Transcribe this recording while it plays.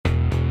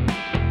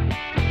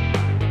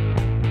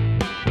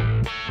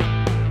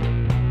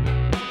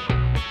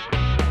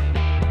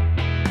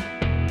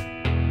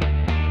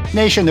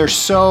Nation, there's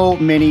so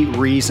many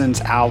reasons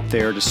out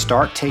there to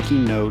start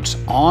taking notes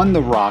on the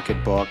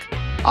Rocketbook.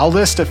 I'll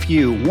list a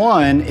few.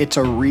 One, it's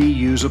a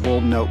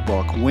reusable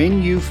notebook.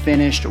 When you've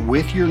finished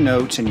with your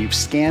notes and you've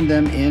scanned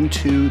them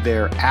into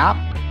their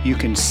app, you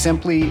can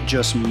simply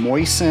just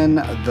moisten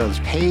the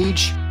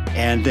page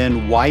and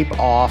then wipe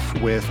off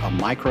with a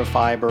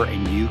microfiber,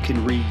 and you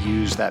can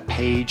reuse that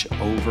page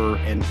over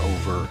and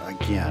over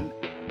again.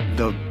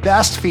 The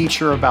best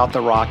feature about the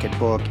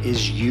Rocketbook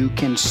is you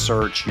can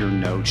search your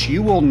notes.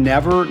 You will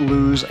never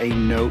lose a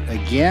note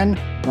again,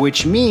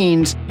 which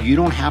means you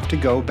don't have to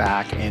go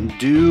back and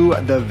do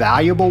the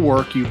valuable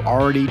work you've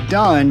already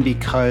done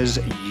because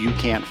you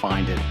can't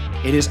find it.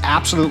 It is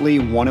absolutely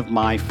one of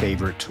my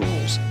favorite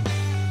tools.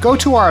 Go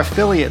to our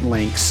affiliate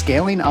link,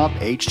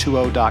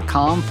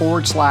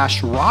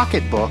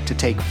 scalinguph2o.com/Rocketbook to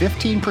take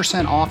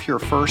 15% off your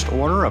first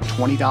order of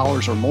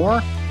 $20 or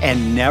more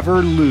and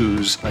never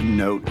lose a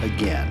note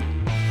again.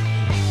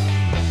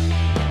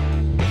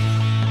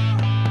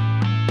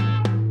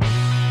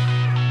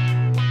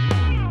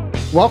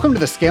 Welcome to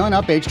the Scaling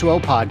Up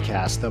H2O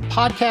podcast, the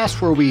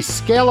podcast where we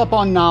scale up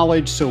on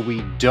knowledge so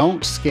we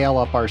don't scale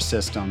up our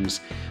systems.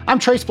 I'm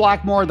Trace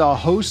Blackmore, the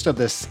host of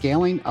the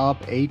Scaling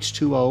Up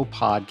H2O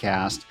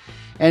podcast.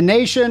 And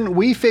Nation,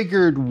 we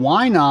figured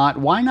why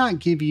not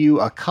give you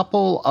a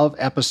couple of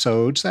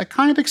episodes that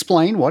kind of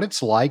explain what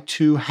it's like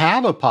to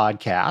have a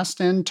podcast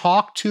and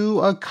talk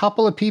to a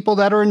couple of people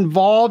that are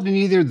involved in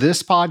either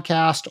this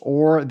podcast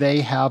or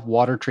they have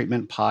water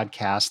treatment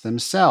podcasts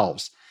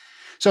themselves.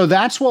 So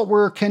that's what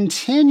we're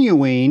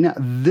continuing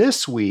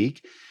this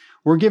week.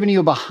 We're giving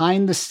you a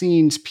behind the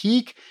scenes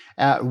peek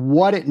at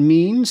what it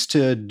means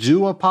to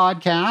do a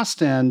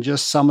podcast and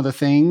just some of the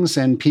things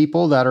and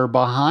people that are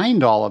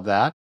behind all of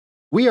that.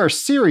 We are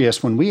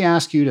serious when we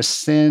ask you to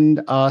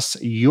send us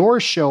your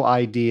show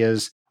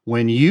ideas.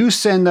 When you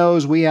send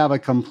those, we have a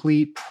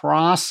complete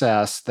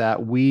process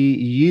that we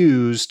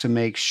use to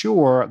make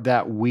sure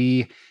that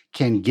we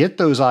can get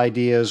those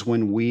ideas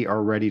when we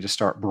are ready to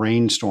start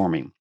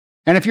brainstorming.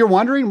 And if you're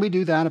wondering, we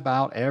do that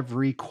about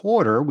every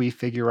quarter. We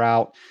figure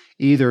out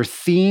either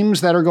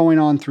themes that are going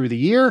on through the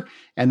year,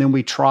 and then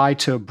we try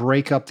to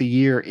break up the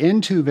year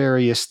into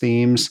various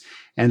themes.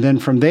 And then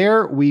from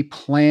there, we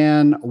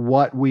plan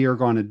what we are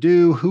going to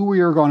do, who we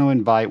are going to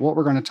invite, what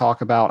we're going to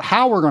talk about,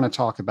 how we're going to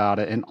talk about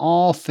it, and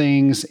all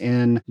things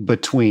in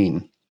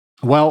between.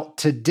 Well,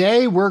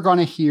 today we're going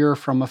to hear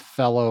from a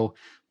fellow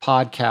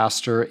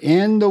podcaster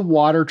in the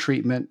water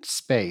treatment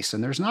space.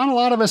 And there's not a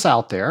lot of us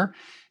out there.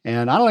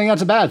 And I don't think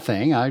that's a bad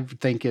thing. I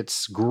think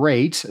it's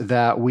great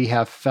that we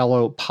have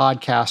fellow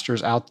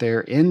podcasters out there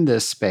in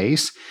this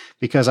space,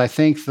 because I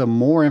think the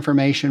more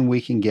information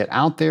we can get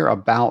out there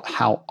about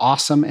how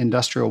awesome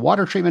industrial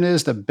water treatment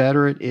is, the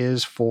better it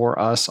is for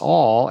us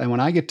all. And when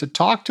I get to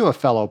talk to a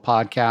fellow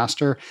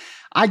podcaster,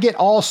 I get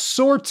all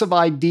sorts of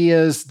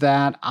ideas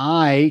that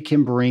I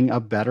can bring a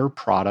better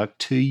product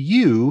to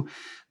you,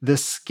 the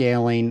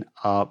Scaling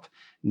Up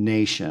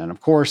Nation.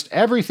 Of course,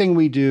 everything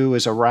we do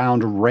is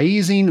around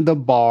raising the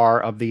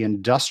bar of the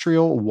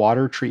industrial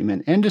water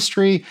treatment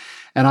industry.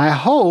 And I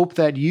hope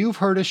that you've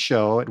heard a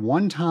show at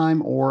one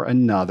time or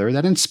another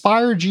that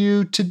inspired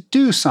you to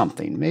do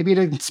something. Maybe it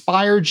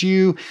inspired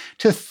you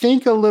to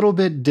think a little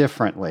bit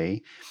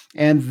differently.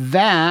 And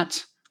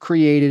that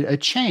created a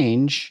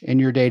change in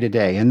your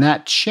day-to-day. And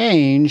that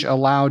change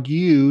allowed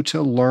you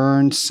to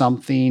learn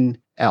something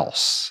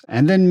else.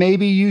 And then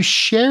maybe you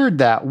shared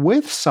that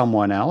with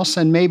someone else,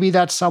 and maybe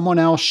that someone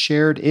else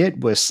shared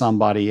it with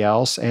somebody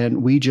else,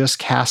 and we just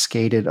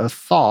cascaded a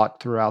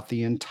thought throughout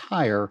the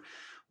entire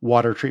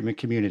water treatment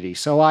community.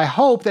 So I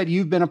hope that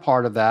you've been a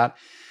part of that.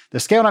 The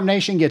Scaling Up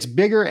Nation gets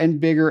bigger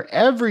and bigger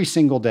every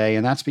single day,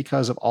 and that's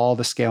because of all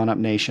the Scaling Up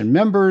Nation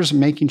members,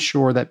 making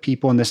sure that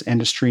people in this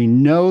industry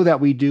know that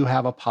we do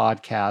have a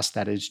podcast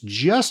that is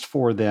just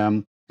for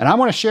them. And I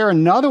want to share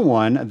another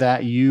one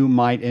that you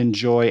might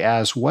enjoy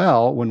as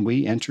well when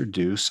we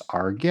introduce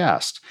our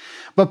guest.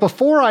 But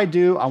before I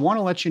do, I want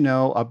to let you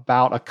know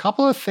about a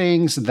couple of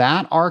things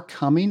that are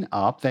coming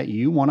up that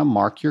you want to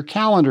mark your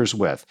calendars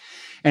with.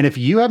 And if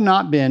you have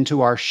not been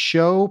to our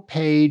show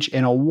page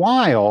in a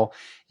while,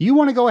 you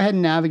want to go ahead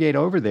and navigate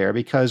over there,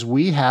 because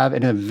we have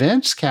an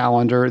events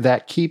calendar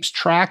that keeps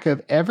track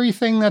of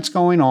everything that's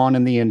going on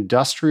in the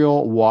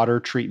industrial water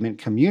treatment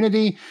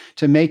community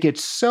to make it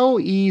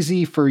so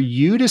easy for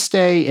you to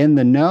stay in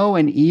the know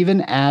and even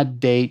add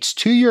dates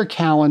to your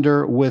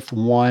calendar with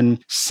one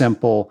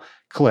simple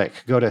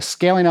click. Go to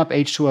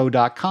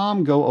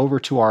scalinguph2o.com, go over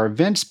to our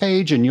events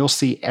page, and you'll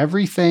see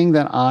everything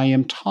that I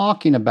am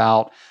talking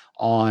about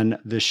on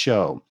the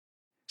show.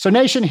 So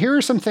Nation, here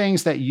are some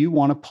things that you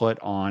want to put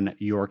on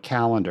your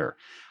calendar.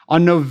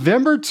 On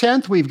November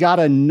 10th, we've got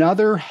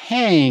another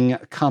hang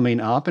coming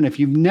up. And if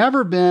you've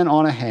never been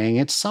on a hang,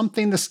 it's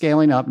something the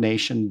Scaling Up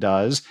Nation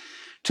does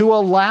to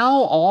allow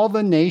all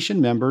the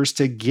Nation members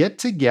to get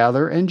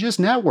together and just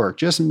network,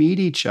 just meet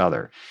each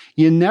other.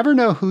 You never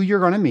know who you're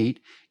going to meet.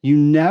 You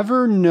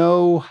never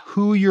know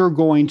who you're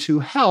going to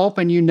help,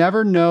 and you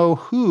never know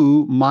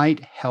who might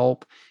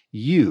help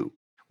you.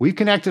 We've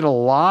connected a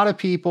lot of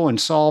people and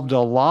solved a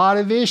lot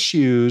of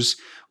issues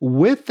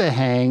with the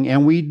hang,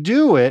 and we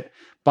do it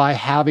by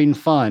having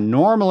fun.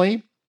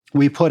 Normally,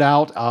 we put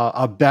out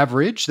a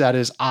beverage that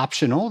is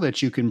optional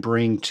that you can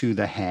bring to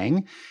the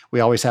hang. We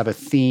always have a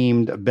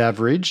themed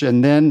beverage.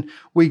 And then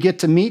we get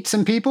to meet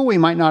some people we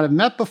might not have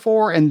met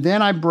before. And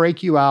then I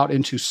break you out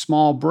into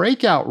small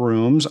breakout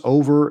rooms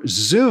over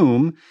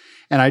Zoom.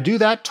 And I do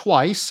that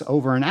twice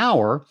over an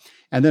hour.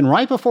 And then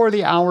right before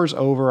the hour's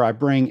over, I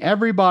bring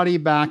everybody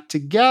back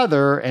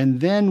together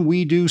and then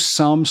we do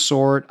some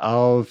sort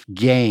of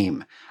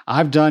game.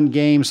 I've done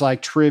games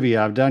like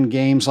trivia. I've done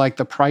games like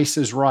The Price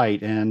is Right.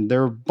 And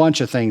there are a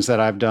bunch of things that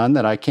I've done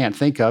that I can't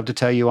think of to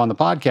tell you on the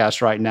podcast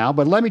right now.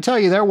 But let me tell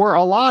you, there were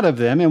a lot of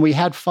them, and we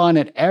had fun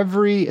at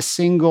every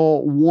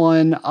single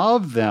one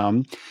of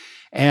them.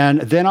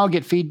 And then I'll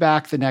get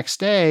feedback the next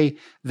day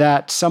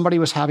that somebody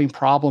was having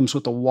problems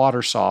with the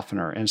water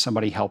softener and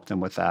somebody helped them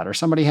with that. Or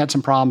somebody had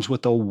some problems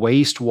with the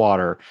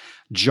wastewater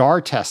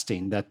jar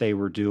testing that they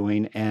were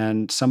doing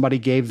and somebody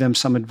gave them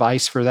some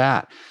advice for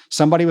that.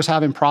 Somebody was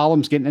having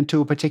problems getting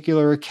into a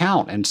particular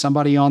account and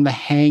somebody on the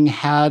hang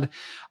had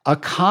a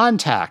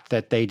contact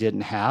that they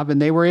didn't have, and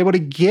they were able to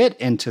get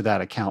into that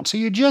account. So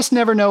you just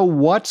never know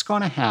what's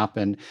going to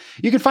happen.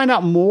 You can find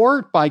out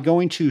more by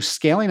going to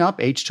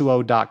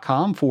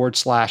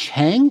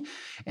scalinguph2o.com/hang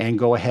and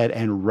go ahead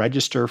and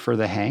register for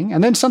the hang.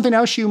 And then something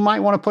else you might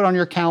want to put on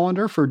your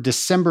calendar for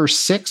December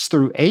 6th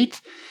through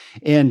 8th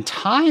in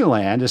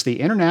Thailand is the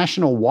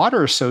International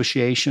Water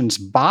Association's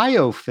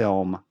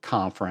Biofilm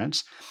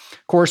Conference.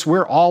 Of course,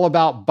 we're all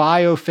about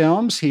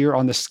biofilms here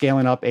on the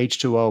Scaling Up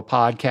H2O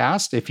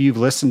podcast. If you've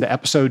listened to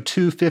episode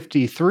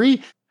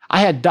 253,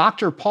 I had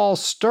Dr. Paul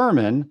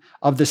Sturman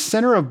of the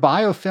Center of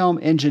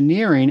Biofilm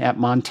Engineering at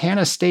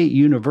Montana State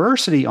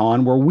University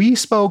on, where we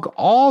spoke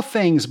all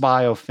things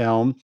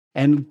biofilm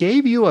and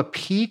gave you a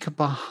peek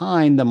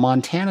behind the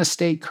Montana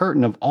State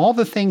curtain of all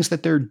the things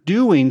that they're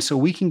doing so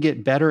we can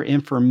get better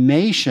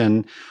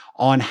information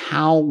on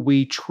how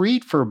we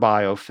treat for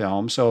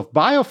biofilm. So if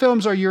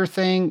biofilms are your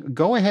thing,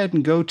 go ahead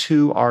and go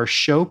to our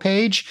show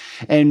page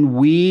and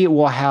we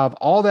will have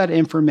all that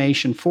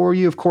information for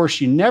you. Of course,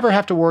 you never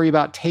have to worry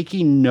about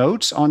taking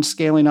notes on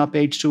Scaling Up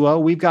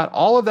H2O. We've got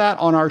all of that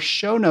on our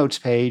show notes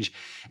page.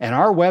 And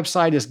our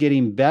website is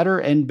getting better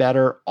and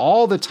better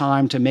all the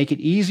time to make it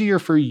easier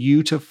for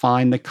you to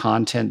find the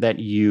content that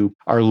you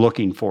are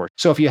looking for.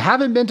 So if you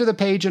haven't been to the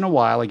page in a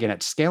while, again, at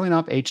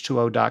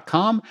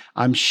scalinguph2o.com,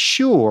 I'm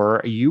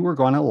sure you are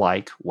going to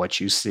like what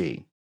you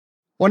see.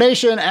 Well,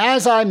 Nation,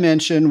 as I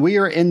mentioned, we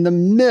are in the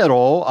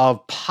middle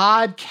of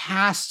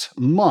podcast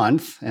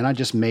month, and I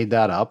just made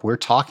that up. We're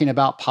talking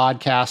about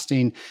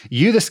podcasting.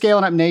 You, the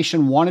Scaling Up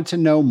Nation, wanted to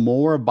know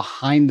more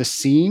behind the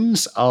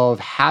scenes of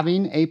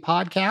having a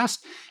podcast,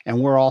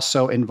 and we're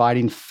also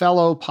inviting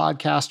fellow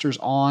podcasters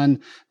on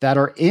that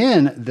are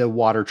in the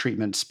water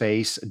treatment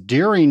space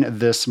during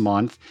this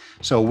month.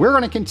 So we're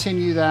going to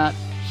continue that.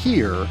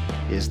 Here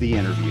is the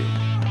interview.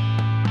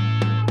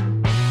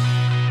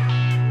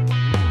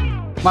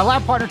 My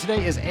lab partner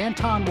today is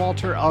Anton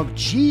Walter of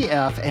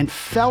GF and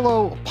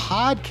fellow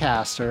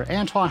podcaster.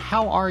 Anton,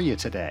 how are you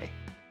today?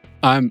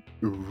 I'm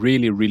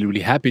really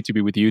happy to be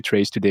with you,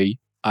 Trace, today.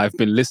 I've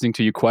been listening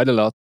to you quite a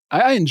lot.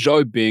 I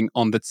enjoy being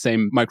on that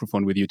same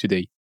microphone with you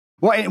today.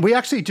 Well, we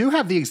actually do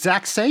have the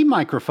exact same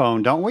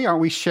microphone, don't we?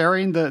 Aren't we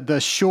sharing the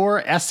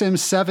Shure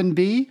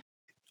SM7B?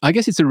 I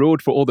guess it's a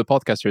road for all the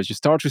podcasters. You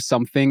start with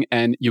something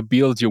and you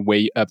build your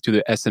way up to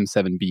the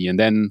SM7B. And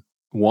then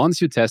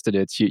once you tested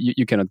it,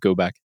 you cannot go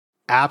back.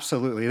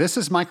 Absolutely. This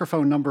is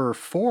microphone number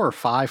 4 or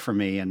 5 for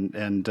me.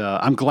 And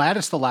I'm glad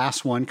it's the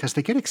last one because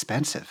they get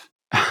expensive.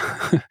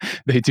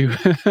 They do.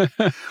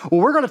 Well,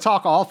 we're going to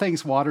talk all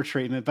things water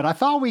treatment, but I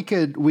thought we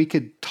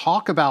could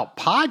talk about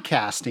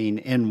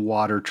podcasting in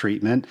water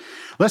treatment.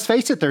 Let's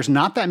face it, there's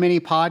not that many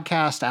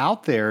podcasts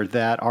out there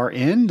that are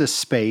in the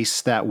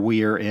space that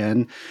we're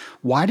in.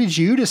 Why did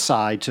you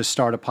decide to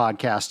start a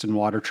podcast in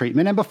water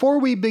treatment? And before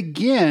we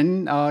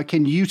begin,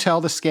 can you tell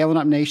the Scaling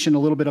Up Nation a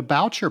little bit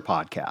about your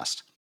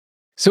podcast?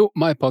 So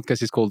my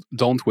podcast is called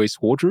Don't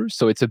Waste Water.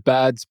 So it's a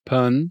bad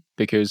pun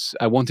because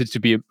I wanted to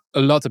be a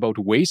lot about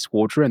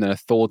wastewater. And then I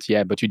thought,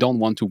 yeah, but you don't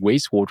want to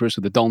waste water.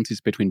 So the don't is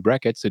between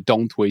brackets. So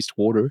don't waste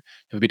water.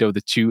 A bit of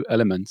the two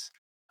elements.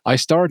 I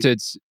started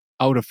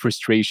out of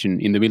frustration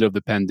in the middle of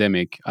the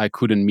pandemic. I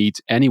couldn't meet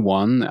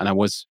anyone and I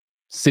was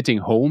sitting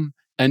home,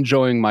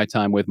 enjoying my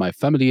time with my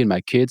family and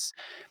my kids.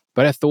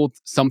 But I thought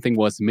something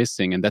was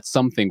missing, and that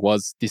something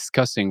was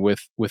discussing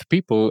with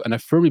people. And I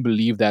firmly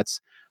believe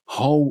that's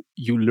how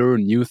you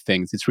learn new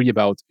things. It's really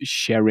about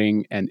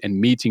sharing and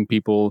meeting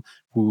people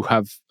who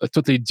have a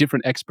totally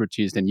different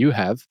expertise than you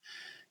have.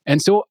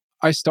 And so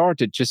I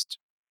started just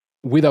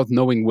without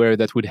knowing where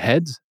that would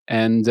head.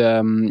 And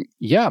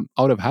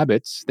out of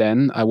habit,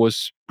 then I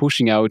was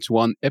pushing out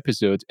one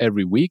episode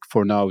every week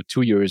for now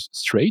 2 years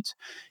straight.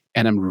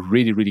 And I'm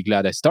really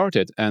glad I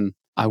started. And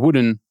I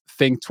wouldn't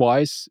think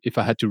twice if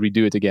I had to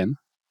redo it again.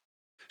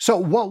 So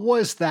what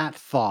was that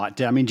thought?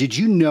 I mean, did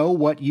you know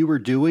what you were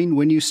doing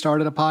when you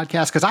started a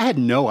podcast? Because I had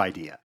no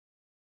idea.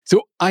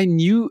 So I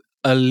knew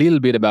a little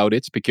bit about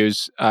it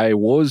because I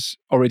was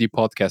already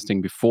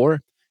podcasting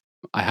before.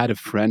 I had a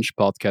French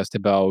podcast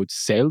about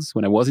sales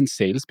when I was in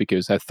sales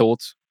because I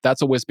thought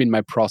that's always been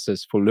my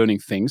process for learning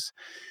things.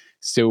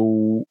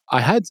 So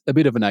I had a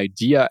bit of an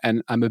idea,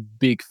 and I'm a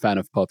big fan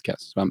of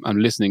podcasts. I'm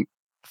listening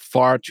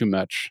far too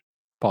much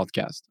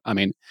podcast. I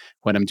mean,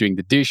 when I'm doing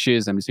the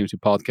dishes, I'm listening to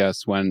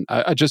podcasts. When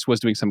I just was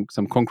doing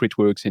some concrete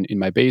works in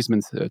my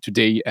basement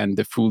today, and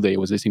the full day I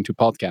was listening to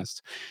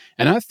podcasts.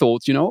 And I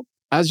thought,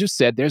 as you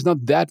said, there's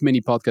not that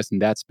many podcasts in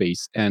that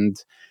space. And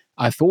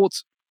I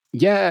thought,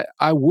 yeah,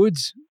 I would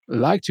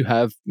like to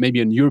have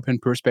maybe an European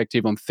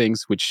perspective on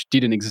things which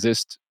didn't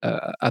exist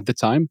at the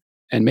time,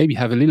 and maybe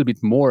have a little bit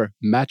more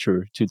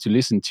matter to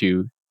listen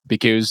to,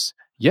 because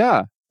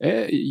yeah,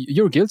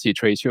 you're guilty,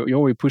 Trace. You're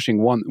already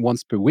pushing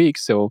once per week,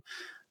 so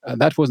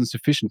that wasn't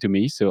sufficient to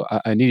me. So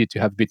I needed to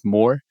have a bit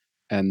more,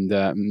 and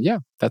yeah,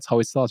 that's how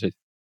it started.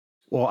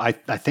 Well, I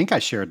think I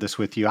shared this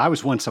with you. I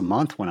was once a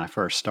month when I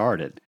first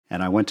started,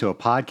 and I went to a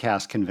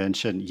podcast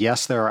convention.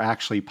 Yes, there are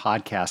actually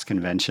podcast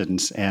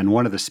conventions. And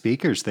one of the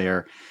speakers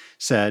there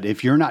said,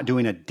 if you're not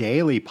doing a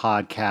daily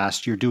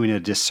podcast, you're doing a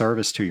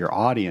disservice to your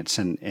audience.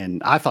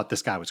 And I thought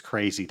this guy was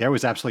crazy. There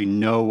was absolutely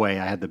no way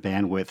I had the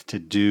bandwidth to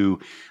do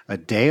a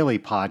daily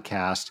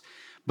podcast.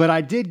 But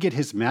I did get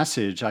his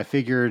message. I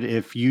figured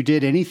if you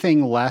did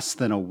anything less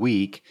than a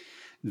week,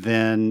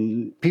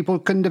 then people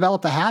couldn't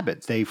develop the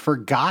habit. They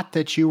forgot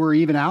that you were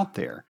even out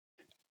there.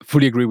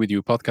 Fully agree with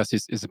you. Podcast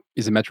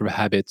is a matter of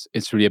habit.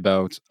 It's really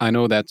about, I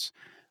know that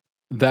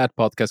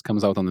podcast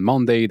comes out on a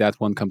Monday, that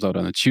one comes out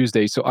on a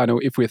Tuesday. So I know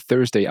if we're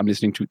Thursday, I'm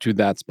listening to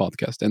that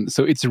podcast. And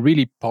so it's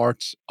really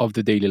part of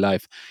the daily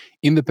life.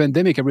 In the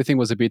pandemic, everything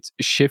was a bit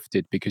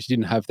shifted because you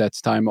didn't have that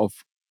time of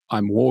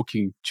I'm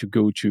walking to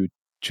go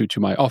to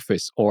my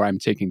office, or I'm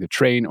taking the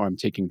train, or I'm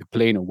taking the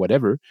plane, or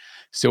whatever.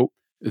 So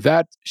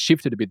that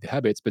shifted a bit the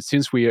habits. But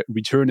since we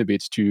return a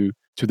bit to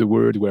the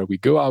world where we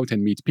go out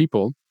and meet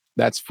people,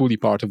 that's fully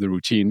part of the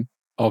routine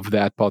of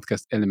that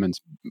podcast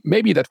element.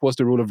 Maybe that was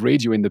the role of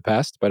radio in the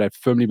past, but I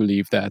firmly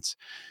believe that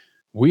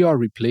we are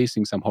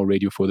replacing somehow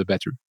radio for the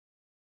better.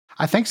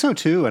 I think so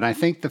too. And I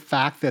think the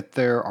fact that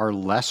there are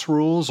less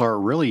rules or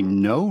really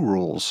no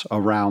rules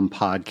around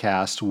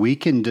podcasts, we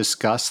can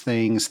discuss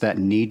things that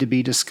need to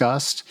be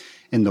discussed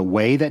in the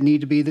way that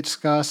need to be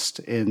discussed,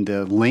 in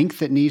the length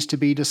that needs to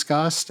be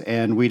discussed.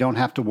 And we don't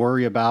have to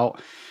worry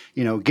about,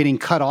 getting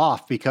cut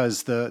off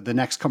because the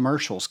next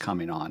commercial's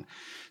coming on.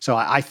 So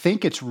I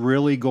think it's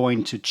really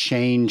going to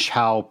change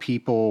how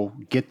people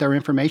get their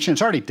information.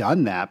 It's already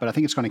done that, but I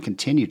think it's going to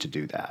continue to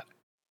do that.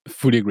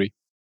 Fully agree.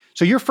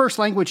 So your first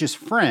language is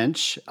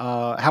French.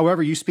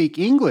 However, you speak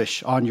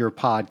English on your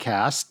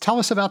podcast. Tell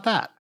us about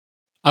that.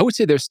 I would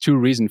say there's two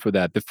reasons for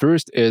that. The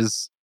first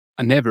is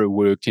I never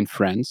worked in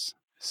France.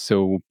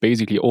 So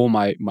basically all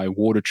my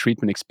water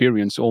treatment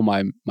experience, all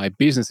my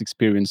business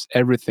experience,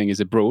 everything is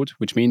abroad,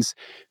 which means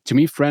to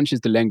me, French is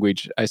the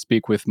language I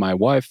speak with my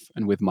wife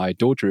and with my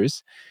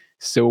daughters.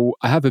 So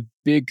I have a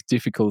big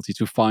difficulty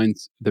to find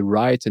the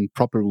right and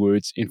proper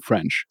words in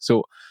French.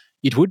 So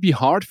it would be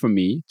hard for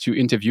me to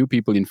interview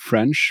people in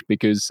French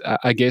because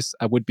I guess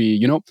I would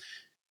be,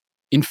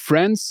 in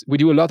France, we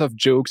do a lot of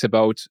jokes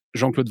about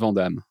Jean-Claude Van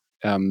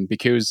Damme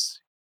because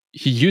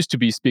he used to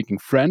be speaking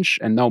French,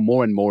 and now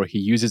more and more he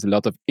uses a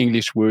lot of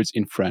English words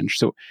in French.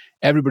 So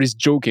everybody's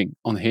joking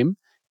on him.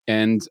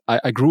 And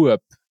I grew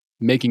up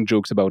making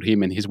jokes about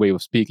him and his way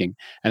of speaking.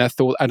 And I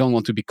thought, I don't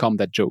want to become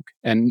that joke.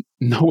 And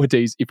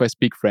nowadays, if I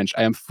speak French,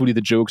 I am fully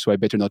the joke, so I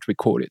better not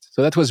record it.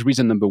 So that was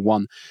reason number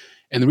one.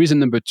 And reason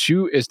number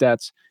two is that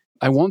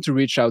I want to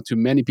reach out to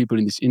many people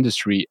in this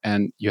industry,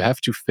 and you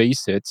have to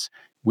face it.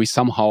 We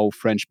somehow,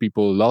 French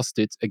people, lost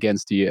it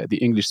against the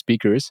English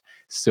speakers.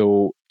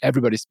 So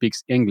everybody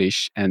speaks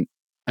English, and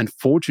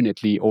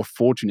unfortunately or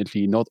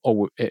fortunately, not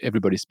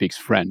everybody speaks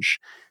French.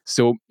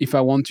 So if I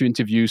want to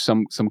interview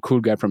some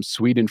cool guy from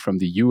Sweden, from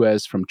the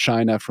US, from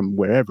China, from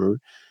wherever,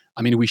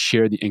 I mean, we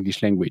share the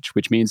English language,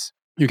 which means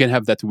you can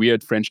have that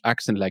weird French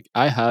accent like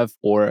I have,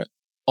 or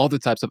other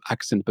types of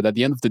accent. But at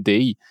the end of the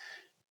day,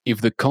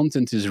 if the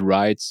content is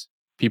right,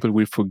 people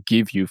will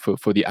forgive you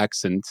for the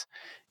accent.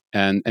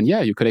 And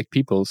yeah, you connect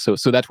people. So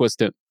that was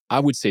I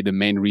would say the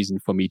main reason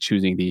for me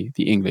choosing the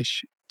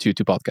English to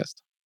podcast.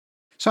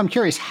 So I'm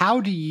curious,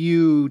 how do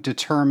you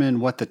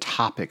determine what the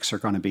topics are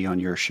going to be on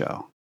your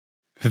show?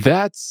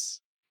 That's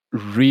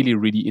really,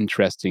 really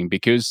interesting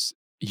because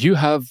you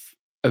have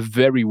a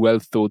very well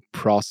thought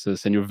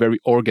process and you're very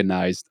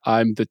organized.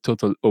 I'm the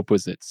total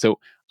opposite. So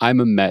I'm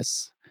a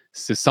mess.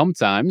 So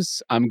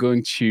sometimes I'm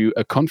going to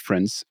a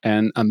conference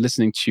and I'm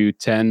listening to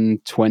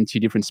 10, 20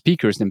 different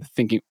speakers and I'm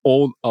thinking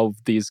all of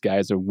these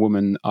guys or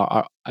women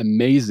are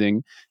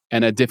amazing.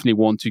 And I definitely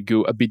want to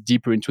go a bit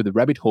deeper into the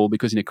rabbit hole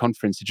because in a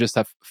conference, you just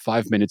have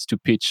 5 minutes to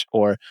pitch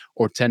or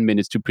 10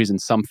 minutes to present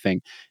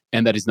something.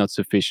 And that is not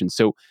sufficient.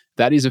 So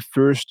that is a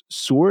first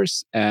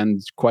source.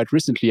 And quite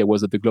recently, I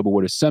was at the Global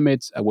Water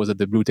Summit. I was at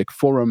the Blue Tech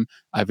Forum.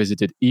 I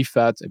visited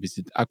IFAT. I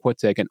visited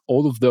Aquatech. And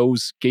all of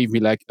those gave me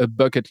like a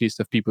bucket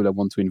list of people I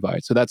want to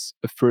invite. So that's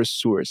a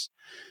first source.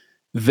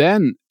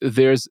 Then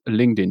there's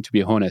LinkedIn, to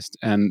be honest.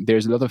 And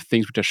there's a lot of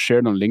things which are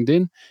shared on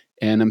LinkedIn.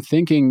 And I'm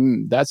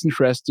thinking, that's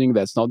interesting,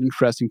 that's not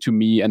interesting to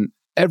me. And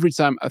every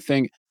time I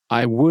think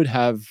I would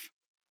have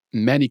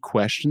many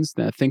questions,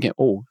 then I'm thinking,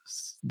 oh,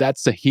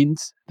 that's a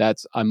hint that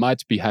I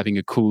might be having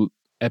a cool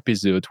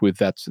episode with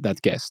that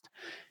guest.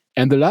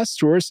 And the last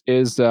source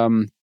is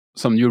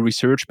some new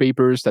research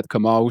papers that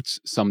come out,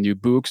 some new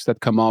books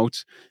that come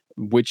out,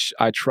 which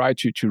I try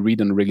to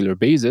read on a regular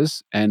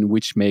basis and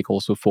which make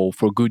also for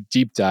good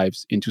deep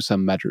dives into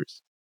some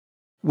matters.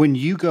 When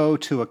you go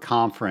to a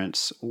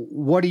conference,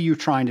 what are you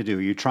trying to do?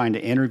 Are you trying to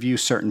interview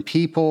certain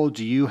people?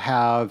 Do you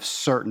have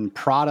certain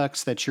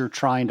products that you're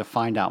trying to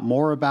find out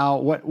more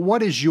about?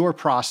 What is your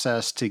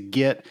process to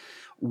get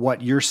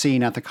what you're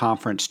seeing at the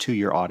conference to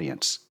your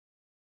audience?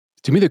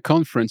 To me, the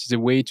conference is a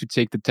way to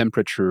take the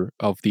temperature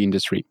of the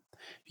industry.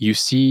 You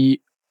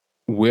see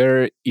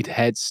where it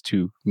heads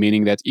to,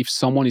 meaning that if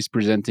someone is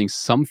presenting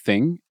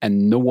something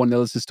and no one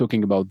else is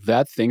talking about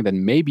that thing,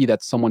 then maybe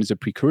that someone is a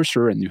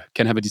precursor and you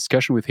can have a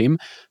discussion with him,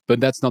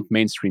 but that's not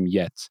mainstream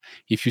yet.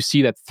 If you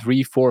see that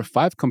 3, 4,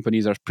 5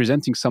 companies are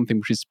presenting something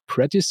which is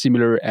pretty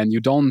similar and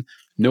you don't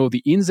know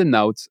the ins and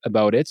outs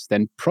about it,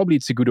 then probably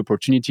it's a good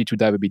opportunity to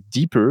dive a bit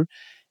deeper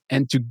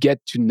and to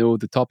get to know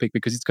the topic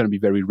because it's going to be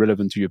very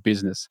relevant to your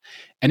business.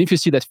 And if you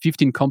see that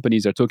 15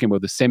 companies are talking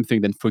about the same thing,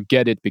 then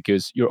forget it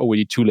because you're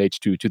already too late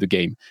to the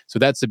game. So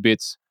that's a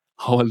bit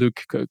how I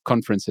look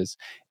conferences.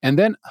 And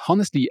then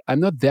honestly,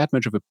 I'm not that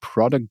much of a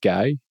product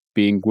guy.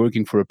 Being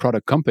working for a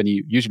product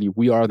company, usually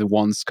we are the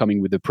ones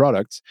coming with the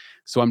products.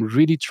 So I'm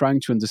really trying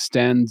to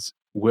understand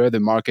where the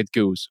market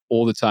goes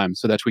all the time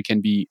so that we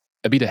can be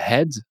a bit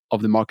ahead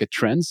of the market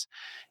trends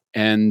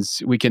and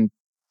we can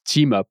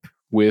team up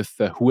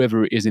with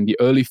whoever is in the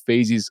early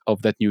phases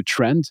of that new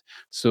trend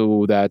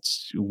so that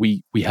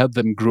we help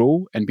them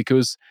grow. And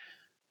because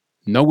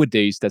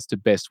nowadays that's the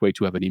best way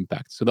to have an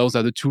impact. So those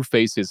are the two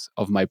phases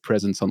of my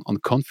presence on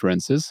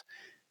conferences.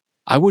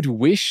 I would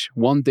wish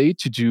one day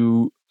to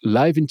do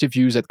live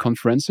interviews at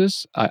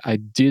conferences. I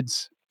did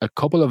a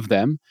couple of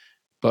them,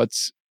 but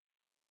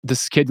the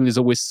schedule is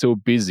always so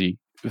busy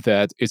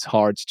that it's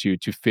hard to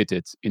fit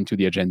it into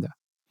the agenda.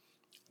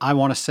 I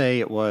want to say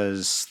it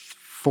was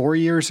 4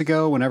 years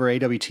ago, whenever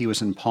AWT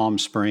was in Palm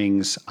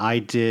Springs, I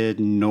did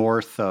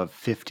north of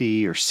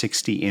 50 or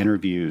 60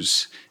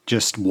 interviews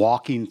just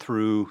walking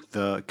through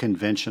the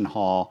convention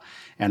hall.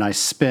 And I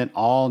spent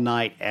all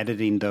night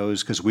editing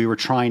those because we were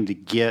trying to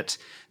get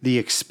the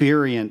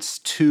experience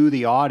to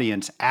the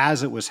audience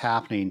as it was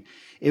happening.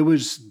 It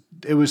was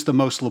the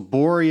most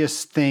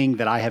laborious thing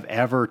that I have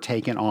ever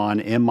taken on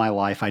in my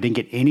life. I didn't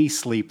get any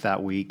sleep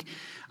that week.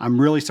 I'm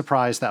really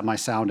surprised that my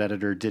sound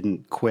editor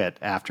didn't quit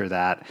after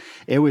that.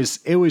 It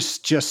was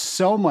just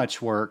so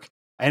much work.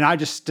 And I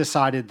just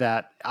decided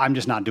that I'm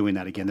just not doing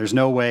that again. There's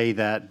no way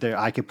that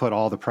I could put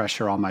all the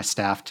pressure on my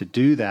staff to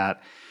do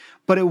that.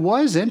 But it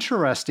was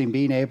interesting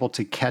being able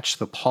to catch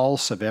the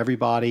pulse of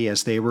everybody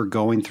as they were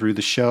going through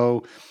the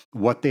show,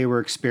 what they were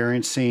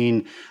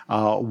experiencing,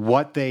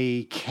 what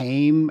they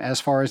came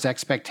as far as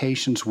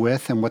expectations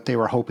with, and what they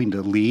were hoping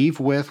to leave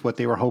with, what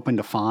they were hoping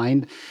to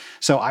find.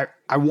 So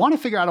I want to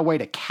figure out a way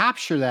to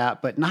capture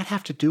that, but not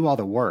have to do all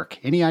the work.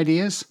 Any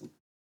ideas?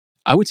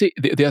 I would say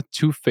there are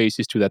two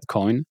faces to that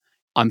coin.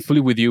 I'm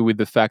fully with you with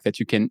the fact that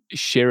you can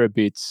share a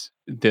bit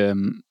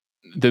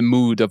the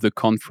mood of the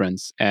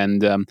conference.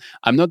 And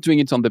I'm not doing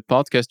it on the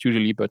podcast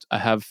usually, but I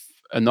have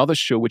another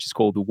show which is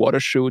called The Water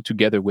Show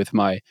together with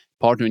my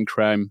partner in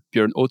crime,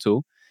 Björn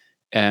Otto.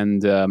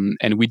 And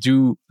we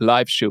do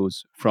live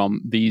shows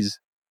from these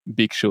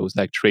big shows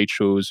like trade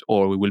shows,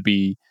 or we will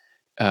be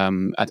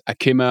at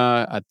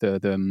ACHEMA, at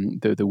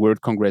the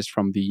World Congress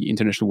from the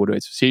International Water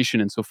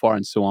Association, and so far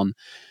and so on.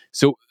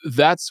 So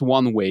that's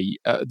one way.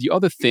 The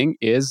other thing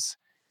is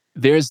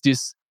there's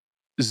this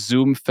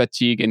Zoom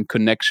fatigue and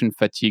connection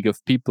fatigue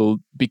of people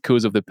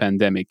because of the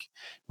pandemic,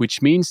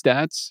 which means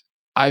that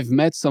I've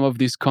met some of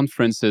these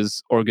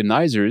conferences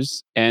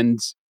organizers and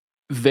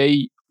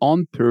they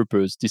on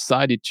purpose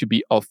decided to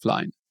be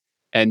offline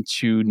and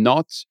to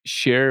not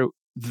share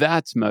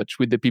that much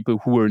with the people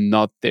who were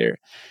not there,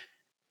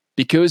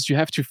 because you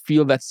have to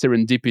feel that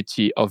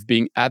serendipity of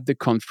being at the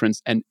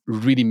conference and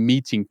really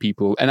meeting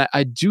people. And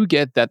I do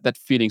get that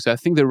feeling. So I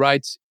think the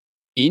right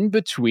in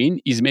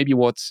between is maybe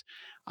what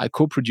I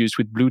co-produced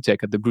with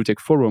BlueTech at the BlueTech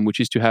Forum,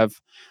 which is to have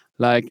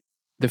like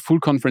the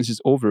full conference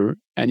is over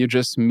and you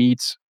just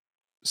meet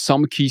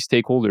some key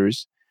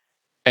stakeholders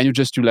and you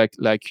just do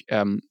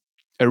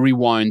a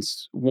rewind.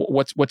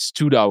 What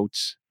stood out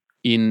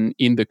in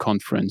the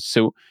conference?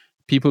 So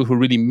people who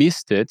really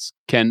missed it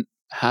can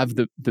have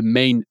the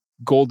main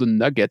golden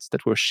nuggets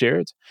that were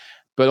shared.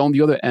 But on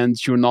the other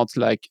end, you're not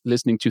like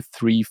listening to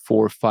 3,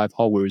 4, 5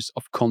 hours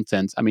of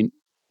content. I mean,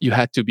 you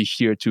had to be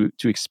here to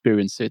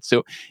experience it.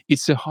 So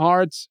it's a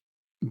hard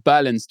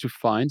balance to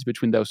find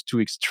between those two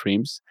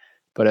extremes.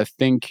 But I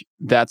think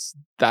that's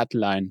that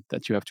line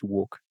that you have to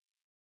walk.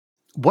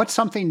 What's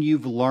something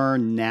you've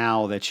learned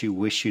now that you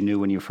wish you knew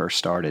when you first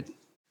started?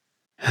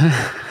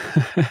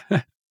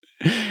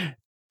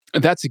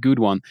 That's a good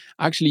one.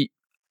 Actually,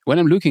 when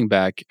I'm looking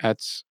back at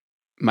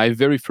my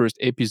very first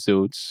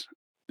episodes,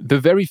 the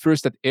very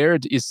first that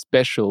aired is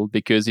special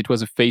because it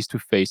was a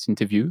face-to-face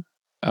interview,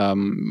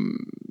 um,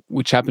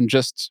 which happened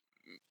just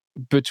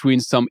between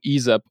some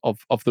ease up of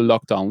the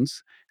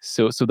lockdowns.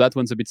 So that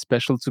one's a bit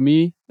special to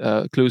me,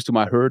 close to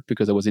my heart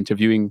because I was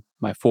interviewing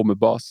my former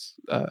boss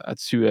at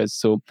Suez.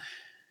 So,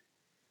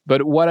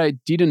 but what I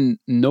didn't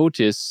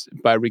notice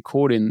by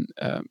recording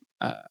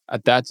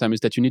at that time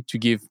is that you need to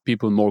give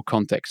people more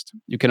context.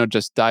 You cannot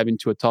just dive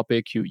into a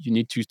topic. You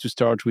need to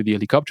start with the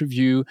helicopter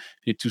view.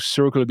 You need to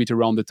circle a bit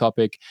around the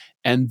topic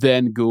and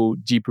then go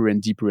deeper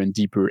and deeper and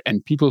deeper.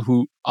 And people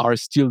who are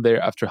still there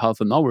after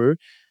half an hour,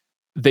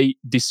 they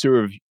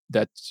deserve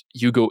that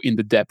you go in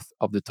the depth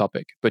of the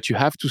topic. But you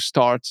have to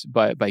start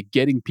by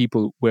getting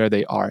people where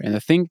they are. And I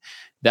think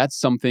that's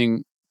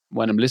something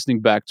when I'm listening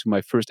back to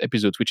my first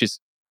episodes, which is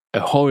a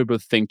horrible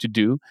thing to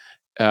do.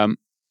 Um,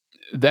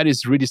 that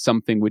is really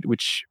something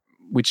which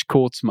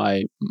caught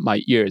my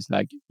ears.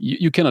 Like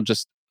you cannot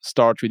just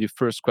start with your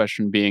first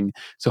question being,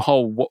 so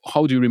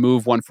how do you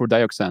remove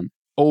 1,4-dioxane?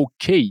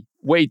 Okay,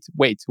 wait,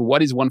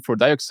 what is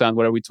 1,4-dioxane?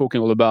 What are we talking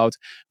all about?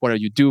 What are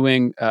you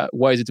doing?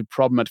 Why is it a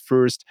problem at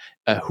first?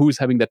 Who's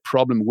having that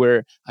problem?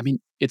 Where? I mean,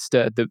 it's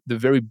the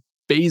very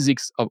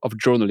basics of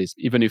journalism.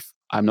 Even if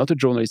I'm not a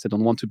journalist, I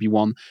don't want to be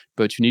one,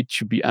 but you need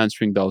to be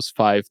answering those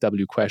 5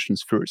 W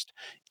questions first.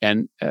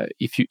 And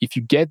if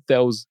you get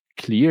those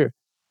clear,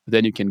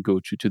 then you can go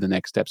to the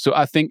next step. So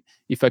I think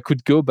if I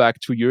could go back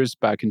 2 years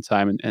back in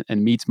time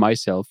and meet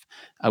myself,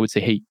 I would say,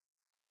 hey,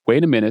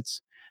 wait a minute.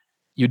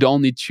 You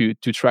don't need to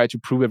try to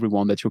prove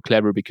everyone that you're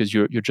clever because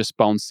you're just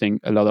bouncing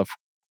a lot of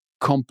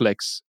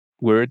complex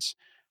words.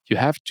 You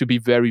have to be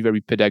very,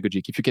 very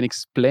pedagogic. If you can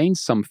explain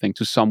something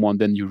to someone,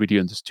 then you really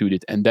understood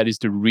it. And that is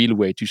the real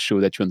way to show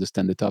that you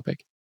understand the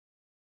topic.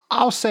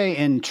 I'll say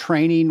in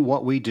training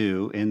what we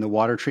do in the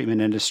water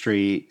treatment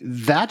industry,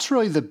 that's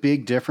really the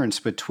big difference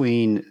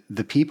between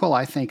the people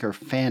I think are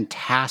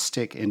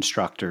fantastic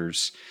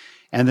instructors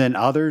and then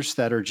others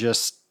that are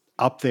just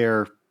up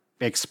there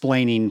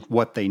explaining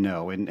what they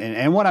know.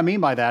 And what I mean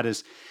by that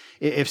is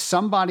if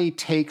somebody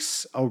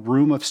takes a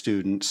room of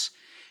students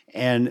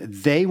and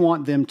they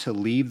want them to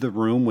leave the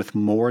room with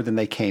more than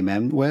they came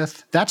in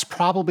with, that's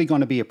probably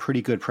going to be a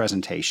pretty good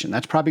presentation.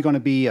 That's probably going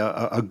to be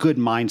a good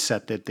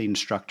mindset that the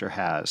instructor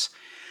has.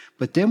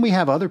 But then we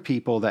have other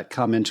people that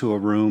come into a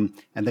room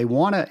and they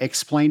want to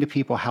explain to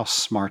people how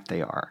smart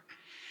they are.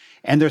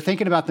 And they're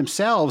thinking about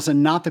themselves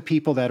and not the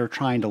people that are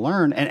trying to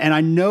learn. And I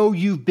know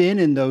you've been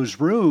in those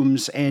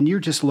rooms and you're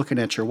just looking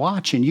at your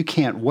watch and you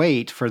can't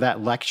wait for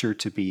that lecture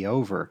to be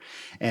over.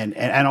 And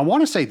I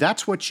want to say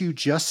that's what you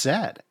just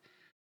said.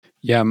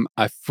 Yeah,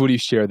 I fully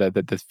share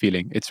that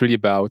feeling. It's really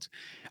about,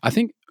 I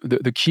think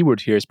the keyword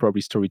here is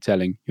probably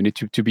storytelling. You need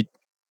to be,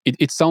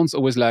 it sounds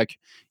always like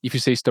if you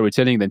say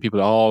storytelling, then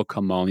people are, oh,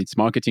 come on, it's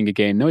marketing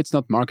again. No, it's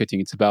not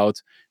marketing. It's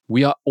about,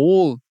 we are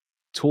all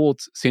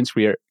taught since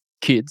we are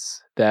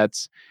kids that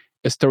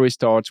a story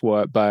starts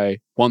by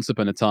once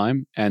upon a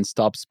time and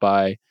stops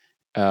by,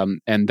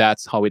 and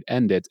that's how it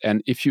ended.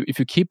 And if you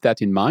keep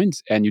that in mind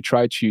and you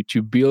try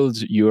to build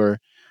your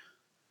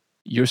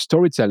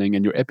storytelling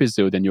and your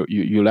episode and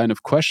your line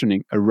of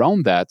questioning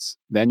around that,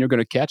 then you're going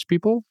to catch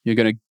people, you're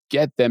going to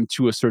get them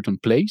to a certain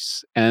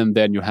place, and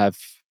then you have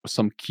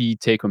some key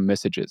take-home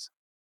messages.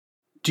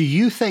 Do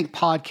you think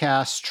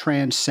podcasts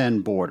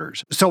transcend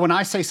borders? So when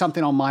I say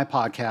something on my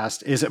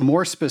podcast, is it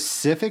more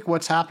specific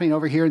what's happening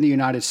over here in the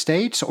United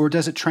States, or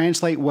does it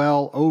translate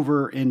well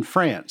over in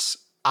France?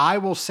 I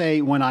will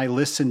say when I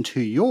listen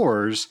to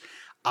yours,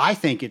 I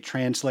think it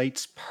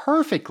translates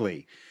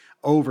perfectly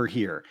over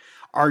here.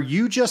 Are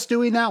you just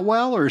doing that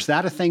well, or is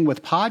that a thing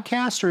with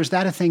podcasts, or is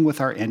that a thing with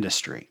our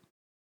industry?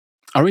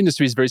 Our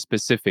industry is very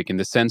specific in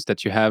the sense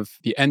that you have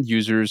the end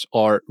users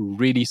are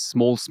really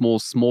small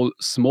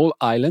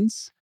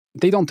islands.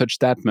 They don't touch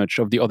that much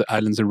of the other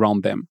islands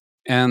around them.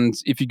 And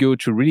if you go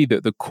to really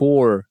the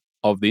core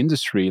of the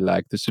industry,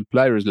 like the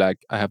suppliers, like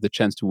I have the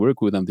chance to work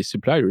with them, the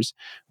suppliers,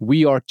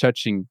 we are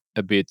touching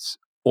a bit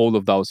all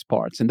of those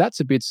parts. And that's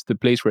a bit the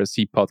place where I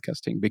see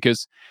podcasting,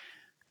 because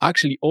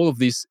actually all of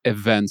these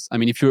events, I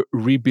mean, if you're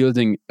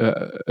rebuilding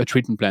a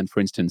treatment plant, for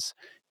instance,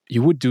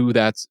 you would do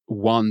that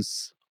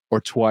once or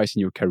twice in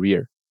your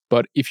career.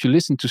 But if you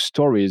listen to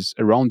stories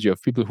around you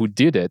of people who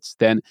did it,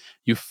 then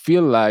you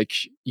feel like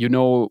you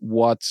know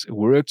what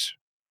worked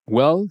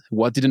well,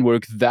 what didn't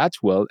work that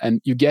well, and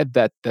you get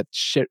that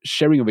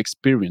sharing of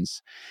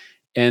experience.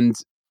 And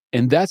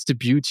that's the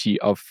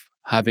beauty of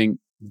having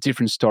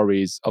different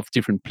stories of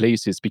different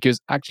places,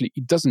 because actually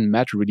it doesn't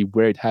matter really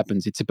where it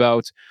happens. It's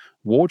about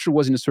water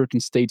was in a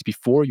certain state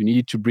before, you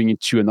needed to bring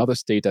it to another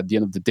state at the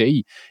end of the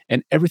day,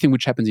 and everything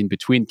which happens in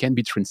between can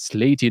be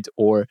translated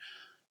or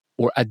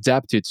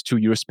adapted to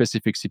your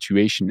specific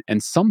situation.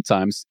 And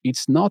sometimes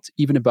it's not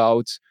even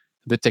about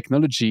the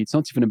technology, it's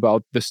not even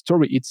about the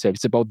story itself,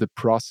 it's about the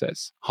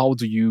process. How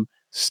do you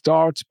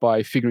start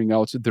by figuring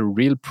out the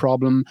real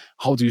problem?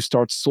 How do you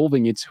start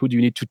solving it? Who do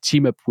you need to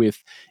team up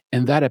with?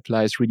 And that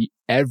applies really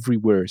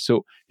everywhere.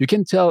 So you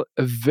can tell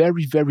a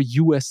very, very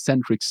US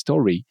centric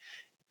story,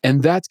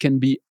 And that can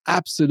be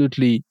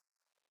absolutely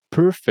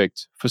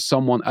perfect for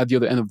someone at the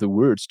other end of the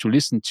words to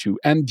listen to.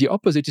 And the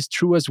opposite is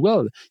true as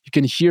well. You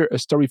can hear a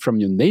story from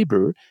your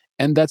neighbor,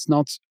 and that's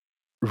not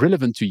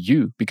relevant to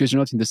you because you're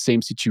not in the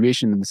same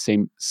situation, in the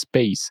same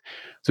space.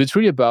 So it's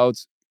really about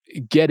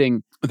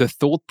getting the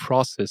thought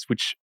process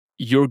which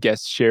your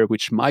guests share,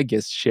 which my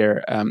guests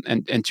share,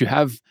 and to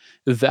have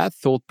that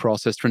thought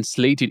process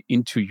translated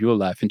into your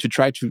life, and to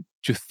try to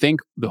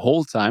think the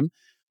whole time,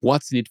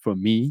 what's in it for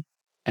me,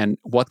 and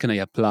what can I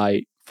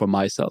apply for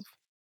myself.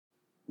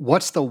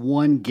 What's the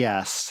one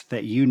guest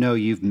that you know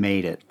you've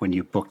made it when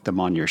you booked them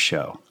on your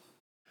show?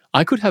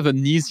 I could have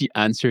an easy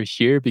answer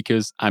here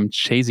because I'm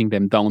chasing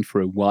them down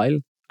for a while.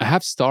 I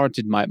have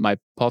started my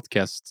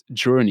podcast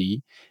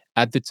journey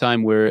at the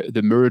time where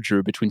the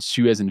merger between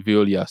Suez and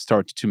Veolia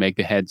started to make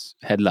the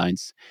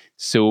headlines.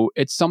 So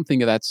it's something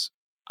that's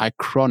I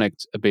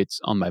chronicked a bit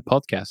on my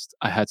podcast.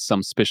 I had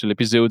some special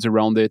episodes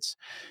around it,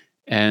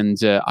 and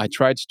I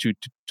tried to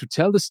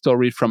tell the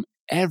story from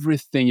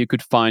everything you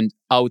could find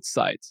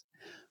outside.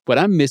 What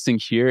I'm missing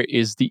here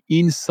is the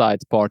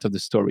inside part of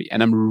the story.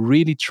 And I'm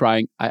really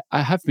trying, I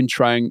have been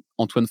trying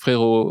Antoine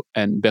Frérot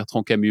and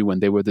Bertrand Camus when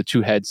they were the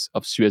two heads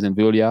of Suez and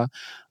Veolia.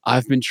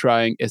 I've been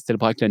trying Estelle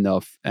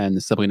Brachlianoff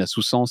and Sabrina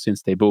Soussan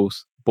since they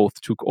both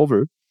took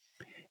over.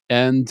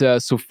 And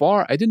so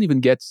far, I didn't even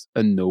get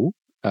a no.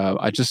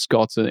 I just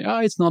got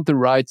it's not the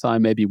right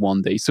time, maybe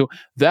one day. So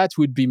that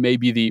would be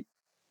maybe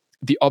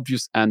the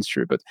obvious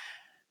answer. But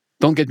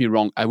don't get me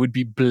wrong, I would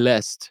be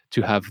blessed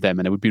to have them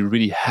and I would be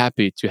really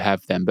happy to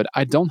have them. But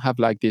I don't have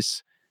like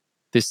this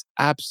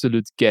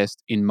absolute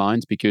guest in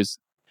mind because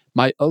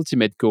my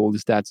ultimate goal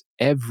is that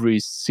every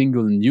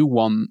single new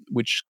one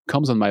which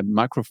comes on my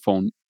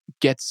microphone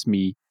gets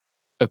me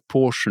a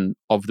portion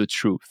of the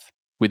truth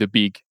with a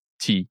big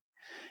T.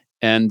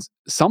 And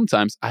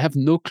sometimes I have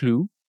no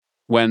clue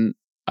when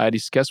I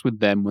discuss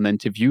with them, when I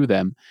interview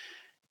them.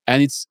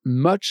 And it's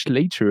much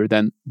later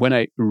than when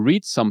I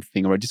read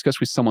something or I discuss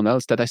with someone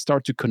else that I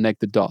start to connect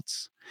the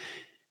dots.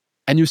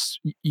 And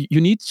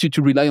you need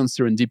to rely on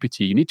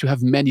serendipity. You need to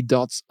have many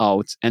dots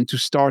out and to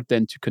start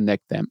then to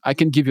connect them. I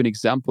can give you an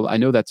example. I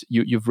know that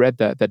you've read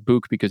that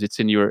book because it's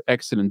in your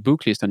excellent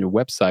book list on your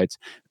website,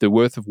 The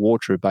Worth of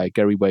Water by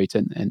Gary Waite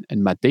and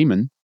Matt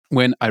Damon.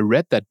 When I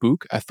read that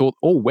book, I thought,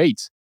 oh,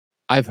 wait,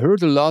 I've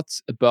heard a lot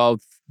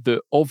about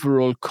the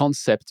overall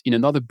concept in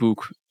another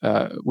book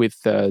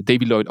with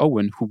David Lloyd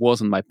Owen, who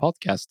was on my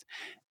podcast.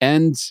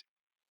 And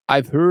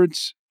I've heard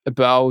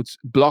about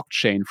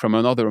blockchain from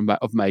another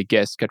of my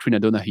guests, Katrina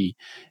Donaghy.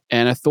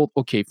 And I thought,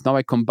 okay, if now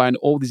I combine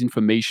all these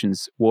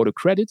informations, water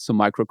credits, so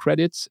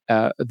microcredits,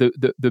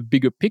 the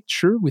bigger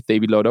picture with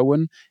David Lloyd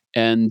Owen,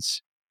 and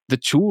the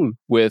tool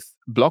with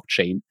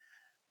blockchain,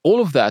 all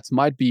of that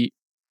might be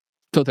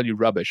totally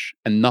rubbish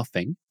and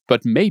nothing,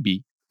 but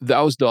maybe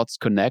those dots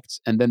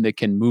connect and then they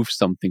can move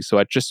something. So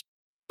I just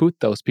put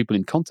those people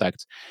in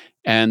contact,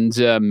 and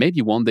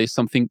maybe one day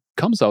something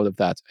comes out of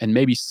that, and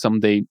maybe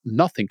someday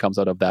nothing comes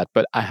out of that.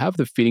 But I have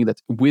the feeling that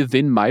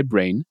within my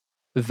brain,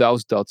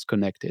 those dots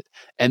connected,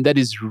 and that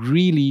is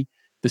really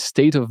the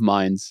state of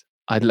mind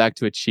I'd like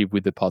to achieve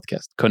with the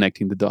podcast,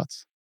 connecting the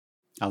dots.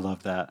 I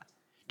love that.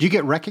 Do you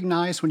get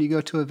recognized when you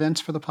go to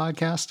events for the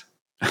podcast?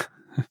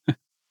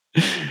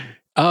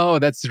 Oh,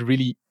 that's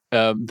really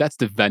that's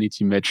the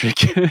vanity metric.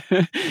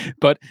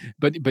 but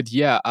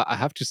yeah, I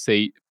have to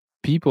say,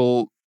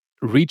 people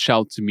reach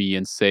out to me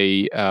and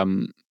say,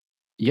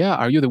 "Yeah,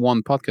 are you the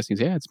one podcasting?"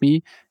 Yeah, it's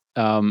me.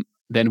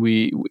 Then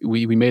we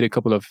made a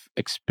couple of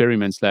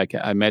experiments. Like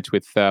I met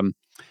with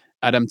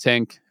Adam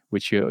Tank,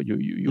 which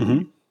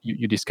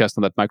you discussed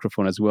on that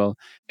microphone as well,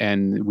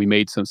 and we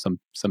made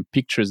some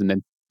pictures, and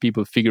then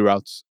people figure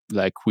out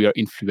like we are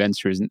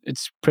influencers, and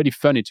it's pretty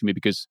funny to me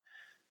because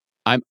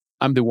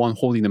I'm the one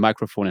holding the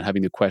microphone and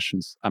having the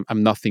questions.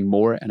 I'm nothing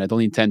more, and I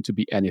don't intend to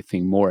be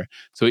anything more.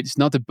 So it's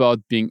not about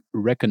being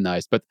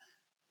recognized, but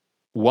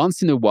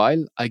once in a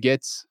while, I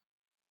get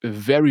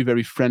very,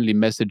 very friendly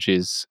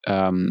messages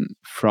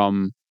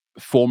from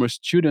former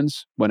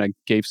students when I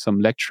gave some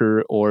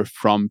lecture, or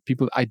from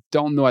people I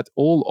don't know at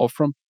all, or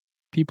from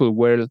people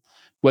well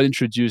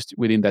introduced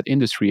within that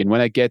industry. And when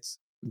I get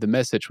the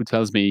message who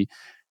tells me,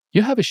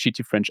 you have a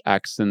shitty French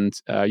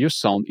accent, your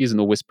sound isn't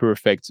always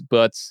perfect,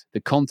 but the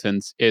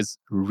content is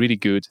really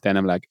good, then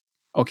I'm like,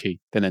 okay,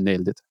 then I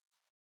nailed it.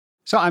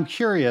 So I'm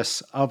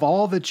curious, of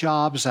all the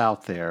jobs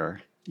out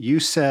there, you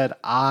said,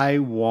 I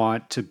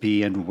want to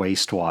be in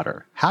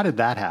wastewater. How did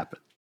that happen?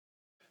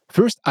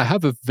 First, I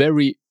have a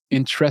very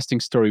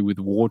interesting story with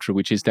water,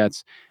 which is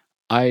that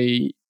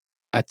I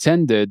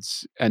attended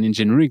an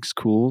engineering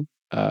school,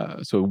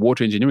 so a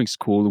water engineering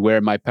school,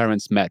 where my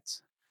parents met.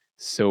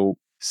 So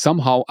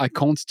somehow I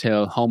can't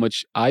tell how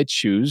much I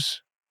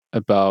choose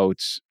about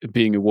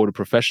being a water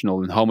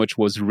professional and how much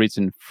was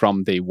written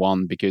from day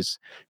one. Because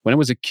when I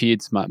was a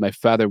kid, my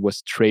father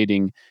was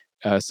trading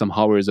some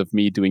hours of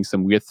me doing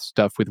some weird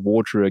stuff with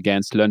water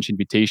against lunch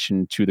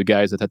invitation to the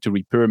guys that had to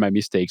repair my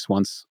mistakes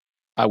once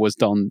I was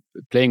done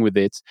playing with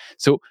it.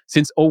 So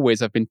since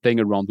always, I've been playing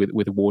around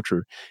with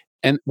water.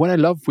 And what I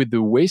love with the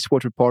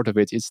wastewater part of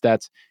it is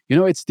that,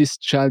 it's this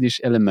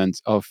childish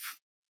element of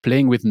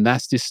playing with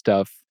nasty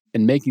stuff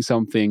and making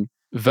something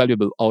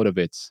valuable out of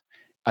it.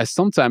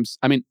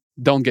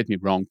 Don't get me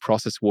wrong,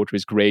 processed water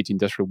is great,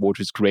 industrial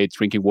water is great,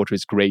 drinking water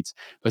is great.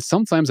 But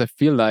sometimes I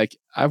feel like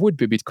I would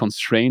be a bit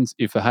constrained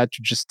if I had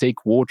to just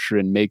take water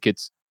and make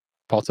it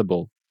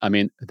potable.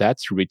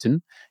 That's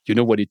written. You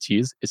know what it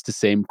is. It's the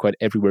same quite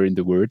everywhere in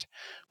the world.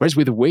 Whereas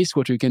with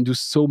wastewater, you can do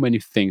so many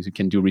things. You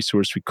can do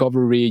resource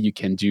recovery. You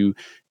can do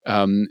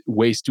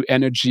waste to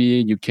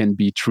energy. You can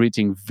be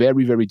treating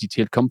very, very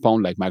detailed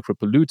compound like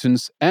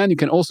micropollutants. And you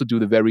can also do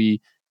the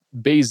very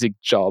basic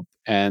job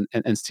and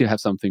still have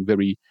something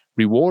very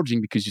rewarding,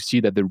 because you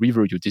see that the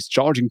river you're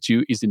discharging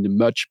to is in a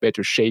much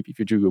better shape if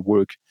you do your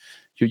work,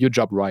 your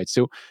job right.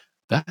 So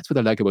that's what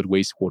I like about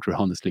wastewater,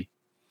 honestly.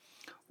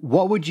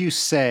 What would you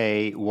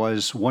say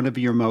was one of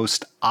your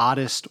most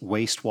oddest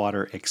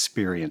wastewater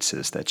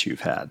experiences that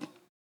you've had?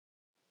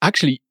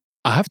 Actually,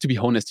 I have to be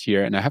honest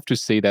here, and I have to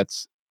say that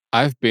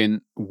I've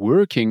been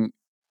working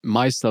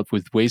myself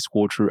with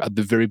wastewater at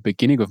the very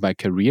beginning of my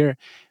career,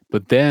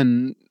 but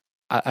then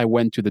I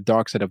went to the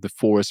dark side of the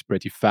forest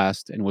pretty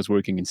fast and was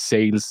working in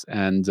sales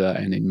and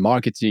in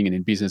marketing and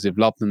in business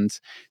development.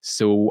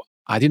 So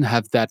I didn't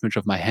have that much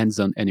of my hands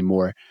on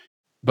anymore.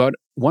 But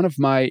one of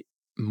my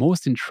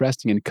most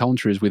interesting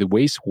encounters with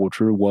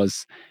wastewater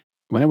was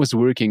when I was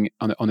working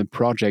on a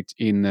project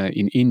in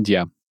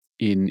India,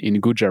 in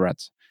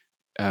Gujarat,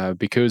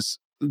 because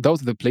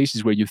those are the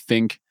places where you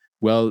think,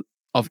 well,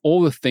 of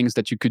all the things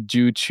that you could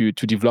do to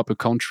develop a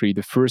country,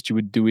 the first you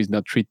would do is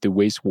not treat the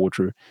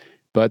wastewater.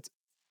 But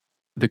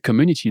the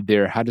community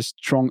there had a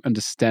strong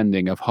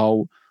understanding of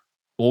how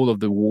all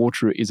of the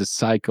water is a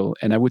cycle.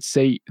 And I would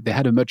say they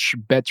had a much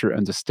better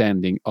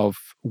understanding of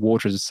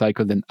water as a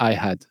cycle than I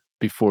had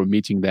before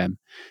meeting them.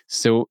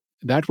 So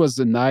that was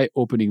an eye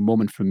opening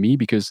moment for me,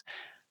 because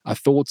I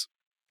thought,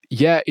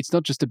 yeah, it's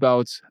not just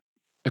about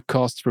a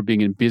cost for being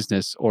in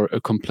business or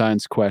a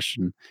compliance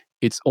question.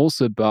 It's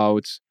also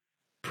about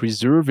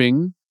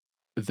preserving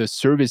the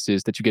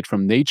services that you get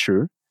from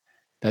nature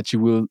that you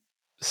will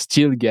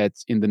still get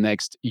in the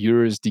next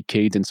years,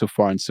 decade, and so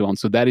far and so on.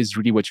 So that is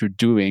really what you're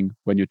doing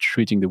when you're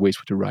treating the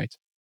wastewater right.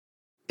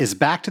 Is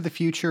Back to the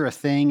Future a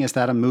thing? Is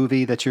that a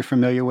movie that you're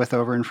familiar with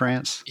over in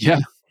France? Yeah.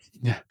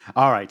 Yeah.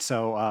 All right,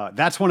 so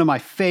that's one of my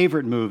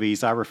favorite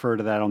movies. I refer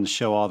to that on the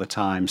show all the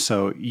time.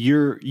 So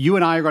you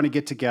and I are going to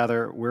get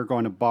together. We're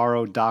going to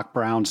borrow Doc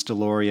Brown's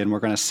DeLorean.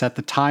 We're going to set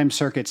the time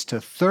circuits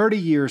to 30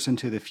 years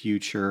into the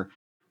future.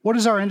 What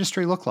does our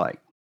industry look like?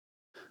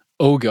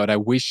 Oh God, I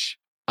wish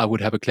I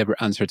would have a clever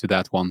answer to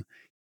that one.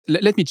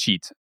 Let me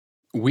cheat.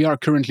 We are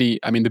currently,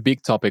 the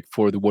big topic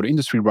for the water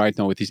industry right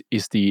now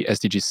is the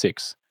SDG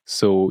 6.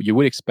 So you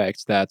would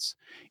expect that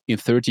in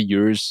 30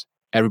 years,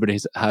 everybody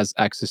has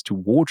access to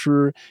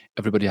water,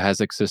 everybody has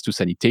access to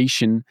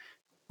sanitation.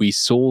 We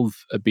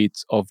solve a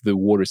bit of the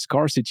water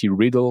scarcity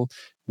riddle.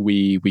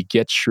 We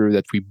get sure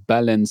that we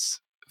balance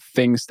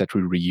things, that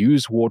we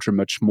reuse water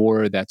much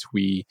more, that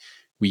we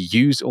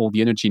use all the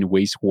energy in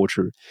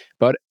wastewater.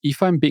 But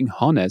if I'm being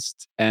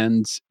honest,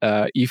 and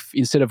if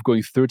instead of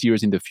going 30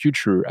 years in the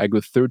future, I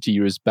go 30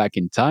 years back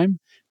in time,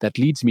 that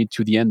leads me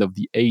to the end of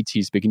the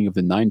 80s, beginning of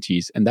the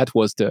 90s. And that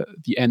was the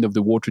end of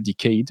the water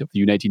decade of the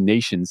United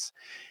Nations.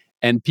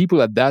 And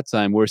people at that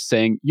time were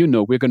saying,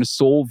 we're going to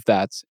solve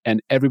that,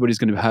 and everybody's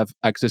going to have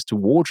access to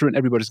water, and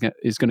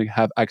is going to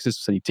have access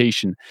to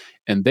sanitation.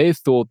 And they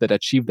thought that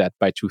achieved that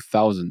by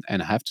 2000.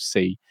 And I have to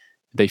say,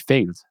 they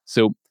failed.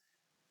 So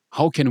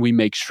how can we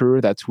make sure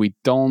that we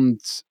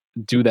don't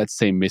do that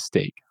same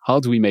mistake?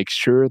 How do we make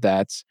sure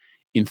that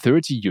in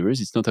 30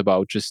 years, it's not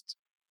about just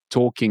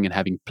talking and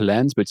having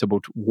plans, but it's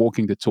about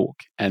walking the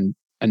talk and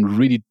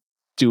really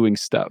doing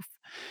stuff?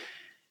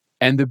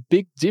 And the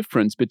big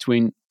difference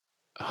between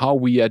how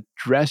we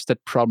address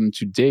that problem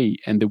today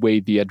and the way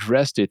they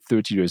addressed it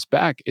 30 years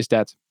back is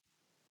that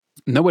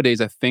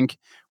nowadays I think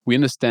we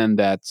understand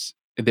that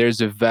there's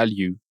a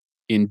value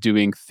in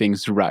doing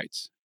things right.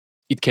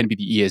 It can be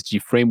the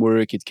ESG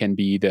framework, it can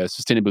be the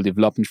sustainable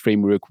development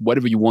framework,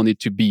 whatever you want it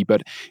to be.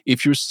 But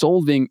if you're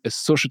solving a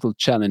societal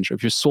challenge, or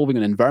if you're solving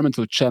an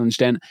environmental challenge,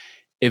 then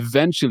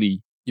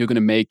eventually you're going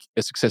to make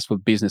a successful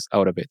business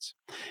out of it.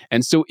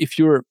 And so if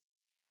you're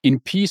in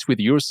peace with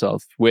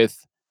yourself,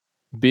 with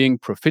being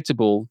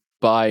profitable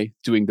by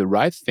doing the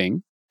right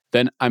thing,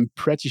 then I'm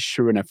pretty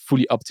sure and I'm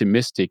fully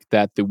optimistic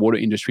that the water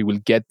industry will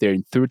get there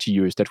in 30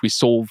 years, that we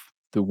solve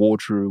the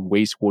water,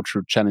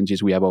 wastewater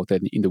challenges we have out there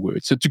in the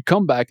world. So to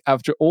come back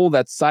after all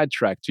that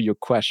sidetrack to your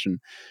question,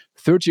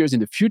 30 years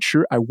in the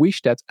future, I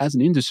wish that as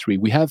an industry,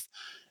 we have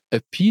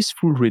a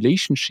peaceful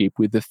relationship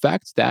with the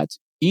fact that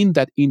in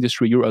that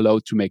industry, you're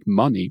allowed to make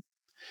money.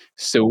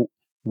 So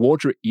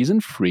water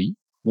isn't free,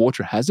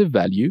 water has a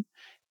value.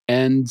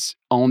 And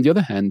on the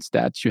other hand,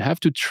 that you have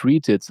to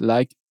treat it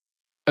like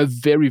a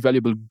very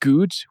valuable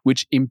good,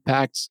 which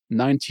impacts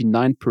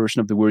 99%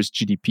 of the world's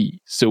GDP.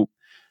 So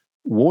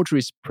water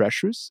is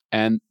precious,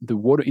 and the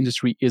water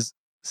industry is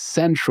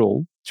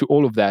central to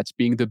all of that,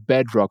 being the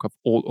bedrock of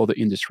all other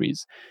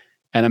industries.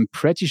 And I'm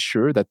pretty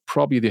sure that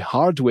probably the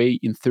hard way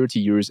in 30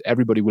 years,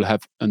 everybody will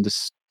have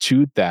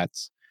understood that.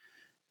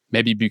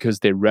 Maybe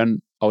because they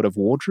ran out of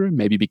water,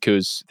 maybe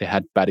because they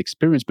had bad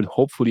experience, but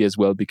hopefully as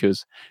well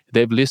because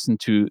they've listened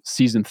to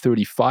season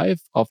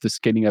 35 of the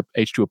Scaling Up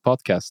H2O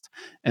podcast.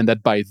 And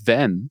that by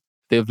then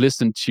they've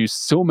listened to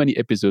so many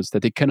episodes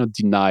that they cannot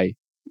deny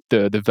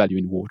the value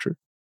in water.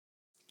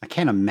 I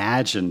can't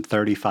imagine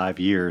 35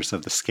 years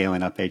of the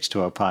Scaling Up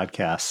H2O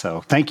podcast.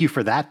 So thank you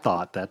for that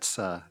thought.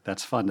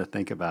 That's fun to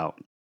think about.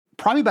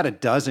 Probably about a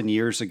dozen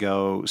years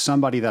ago,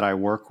 somebody that I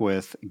work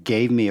with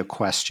gave me a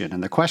question.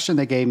 And the question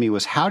they gave me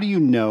was, how do you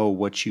know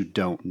what you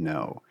don't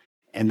know?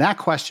 And that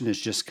question has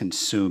just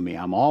consumed me.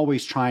 I'm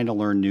always trying to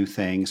learn new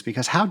things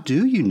because how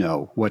do you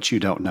know what you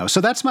don't know?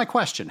 So that's my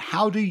question.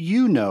 How do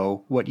you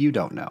know what you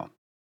don't know?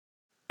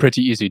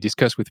 Pretty easy.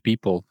 Discuss with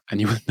people,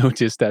 and you will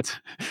notice that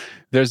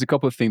there's a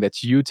couple of things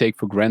that you take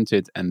for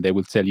granted, and they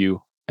will tell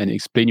you and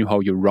explain you how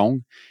you're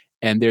wrong.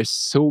 And there's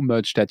so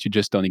much that you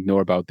just don't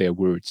ignore about their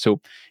words.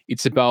 So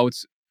it's about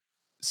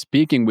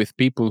speaking with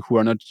people who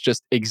are not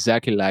just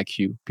exactly like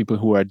you, people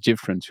who are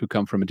different, who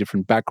come from a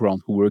different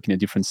background, who work in a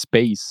different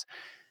space.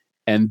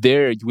 And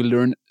there you will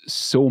learn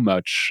so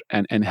much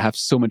and have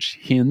so much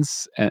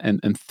hints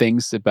and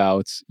things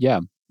about,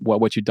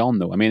 what you don't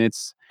know. I mean,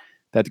 it's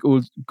that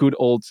good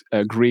old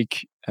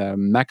Greek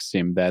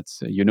maxim that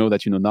you know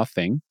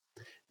nothing,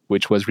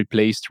 which was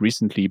replaced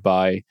recently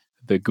by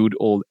the good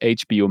old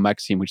HBO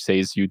maxim, which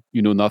says you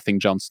know nothing,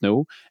 Jon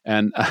Snow.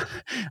 And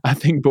I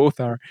think both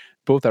are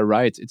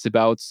right. It's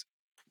about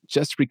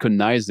just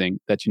recognizing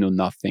that you know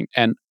nothing,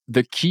 and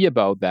the key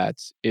about that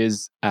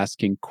is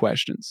asking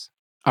questions.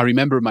 I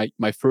remember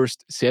my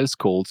first sales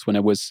calls when I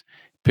was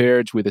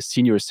paired with a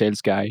senior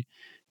sales guy,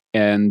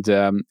 and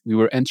we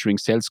were entering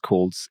sales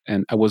calls,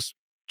 and I was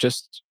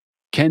just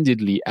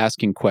candidly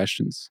asking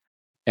questions,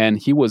 and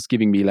he was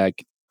giving me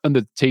like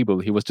under the table,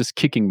 he was just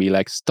kicking me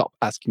like, "Stop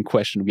asking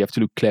questions. We have to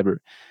look clever."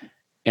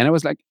 And I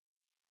was like,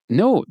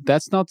 "No,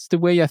 that's not the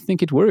way I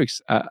think it works.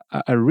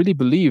 I really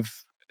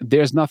believe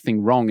there's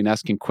nothing wrong in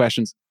asking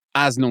questions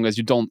as long as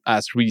you don't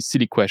ask really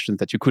silly questions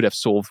that you could have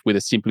solved with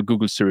a simple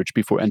Google search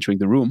before entering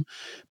the room.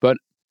 But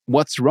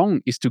what's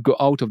wrong is to go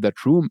out of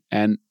that room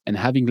and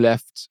having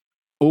left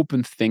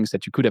open things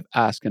that you could have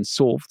asked and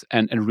solved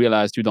and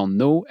realized you don't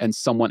know, and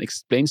someone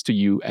explains to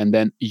you, and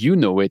then you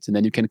know it, and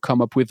then you can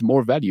come up with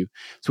more value.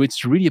 So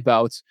it's really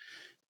about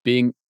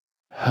being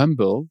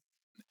humble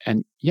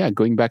and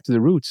going back to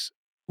the roots.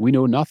 We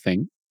know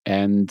nothing,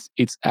 and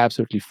it's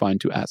absolutely fine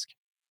to ask.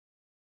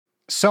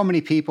 So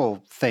many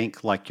people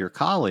think, like your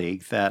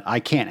colleague, that I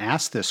can't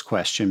ask this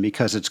question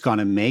because it's going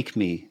to make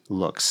me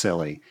look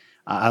silly.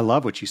 I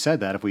love what you said,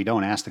 that if we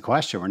don't ask the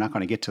question, we're not going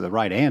to get to the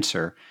right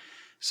answer.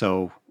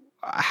 So,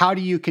 how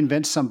do you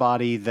convince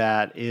somebody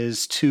that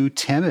is too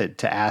timid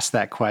to ask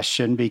that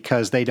question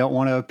because they don't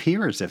want to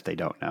appear as if they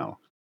don't know?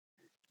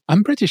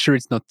 I'm pretty sure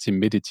it's not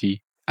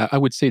timidity. I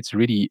would say it's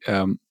really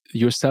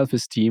your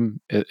self-esteem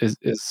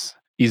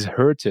is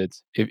hurted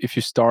if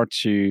you start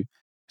to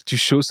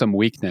show some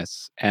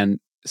weakness. And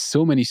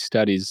so many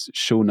studies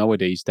show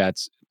nowadays that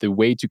the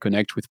way to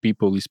connect with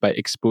people is by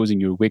exposing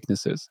your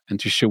weaknesses and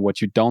to show what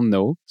you don't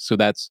know, so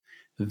that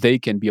they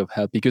can be of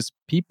help, because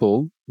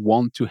people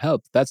want to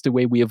help. That's the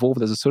way we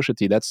evolved as a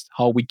society. That's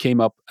how we came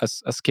up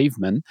as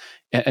cavemen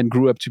and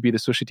grew up to be the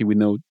society we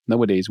know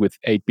nowadays with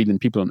 8 billion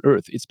people on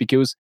Earth. It's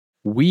because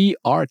we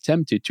are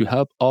tempted to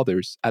help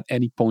others at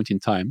any point in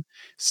time.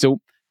 So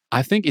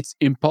I think it's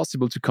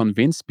impossible to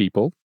convince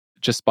people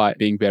just by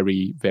being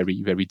very,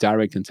 very, very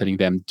direct and telling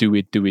them, do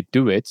it, do it,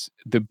 do it.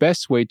 The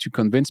best way to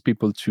convince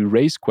people to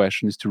raise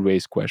questions is to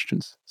raise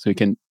questions. So you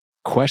can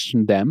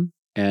question them.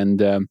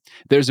 And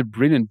there's a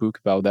brilliant book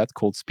about that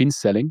called Spin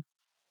Selling,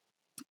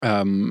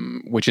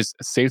 which is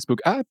a sales book.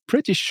 I'm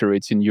pretty sure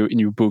it's in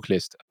your book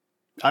list.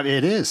 I mean,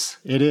 it is.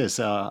 It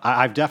is.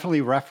 I've definitely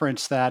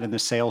referenced that in the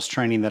sales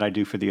training that I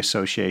do for the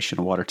Association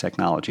of Water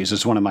Technologies.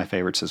 It's one of my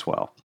favorites as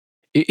well.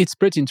 It's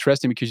pretty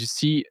interesting because you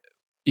see,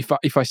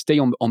 if I stay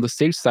on the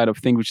sales side of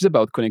things, which is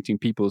about connecting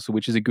people, so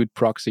which is a good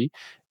proxy,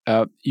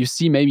 you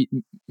see maybe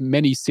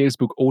many sales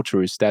book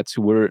authors that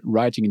were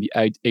writing in the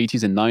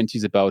 80s and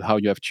 90s about how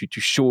you have to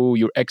show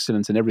your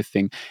excellence and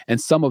everything. And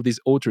some of these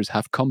authors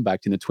have come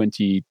back in the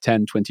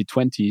 2010,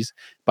 2020s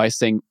by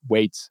saying,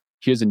 wait,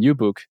 here's a new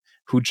book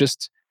who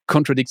just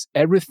contradicts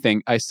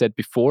everything I said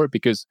before,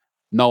 because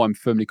now I'm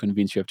firmly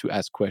convinced you have to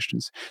ask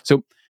questions.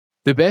 So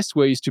the best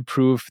way is to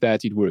prove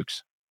that it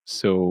works.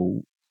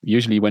 So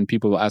usually when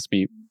people ask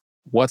me,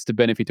 what's the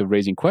benefit of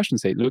raising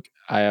questions? Say, look,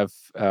 I have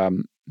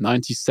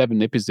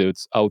 97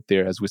 episodes out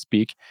there as we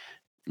speak,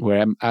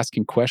 where I'm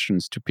asking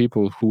questions to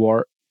people who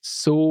are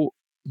so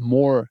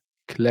more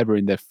clever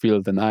in their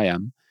field than I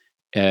am.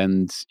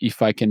 And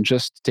if I can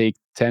just take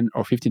 10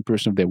 or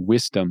 15% of their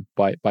wisdom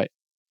by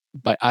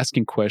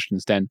asking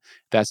questions, then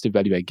that's the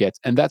value I get.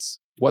 And that's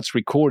what's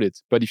recorded.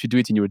 But if you do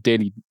it in your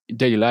daily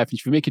life,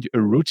 if you make it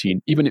a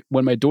routine, even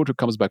when my daughter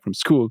comes back from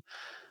school,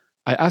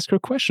 I ask her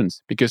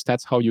questions, because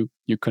that's how you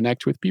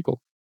connect with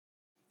people.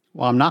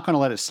 Well, I'm not going to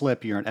let it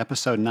slip. You're in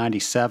episode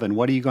 97.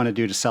 What are you going to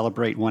do to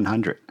celebrate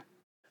 100?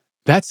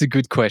 That's a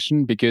good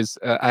question because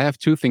I have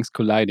two things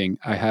colliding.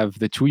 I have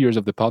the 2 years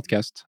of the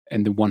podcast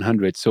and the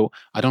 100. So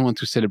I don't want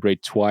to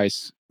celebrate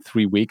twice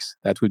 3 weeks.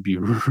 That would be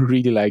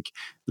really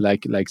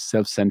like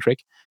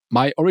self-centric.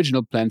 My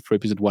original plan for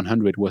episode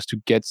 100 was to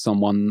get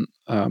someone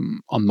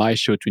on my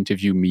show to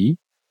interview me.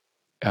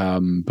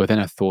 But then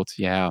I thought,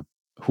 yeah,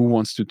 who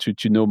wants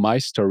to know my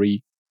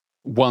story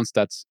once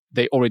that's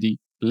they already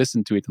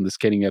listened to it on the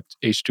Scaling Up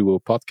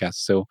H2O podcast?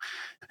 So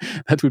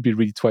that would be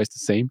really twice the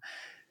same.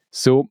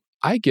 So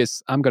I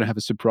guess I'm going to have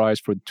a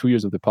surprise for the 2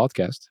 years of the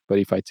podcast. But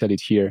if I tell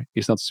it here,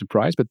 it's not a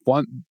surprise. But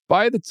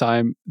by the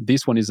time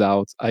this one is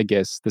out, I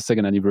guess the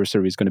second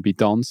anniversary is going to be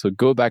done. So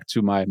go back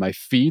to my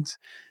feed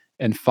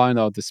and find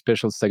out the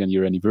special second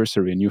year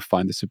anniversary and you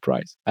find the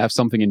surprise. I have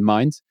something in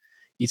mind.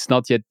 It's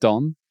not yet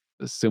done.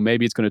 So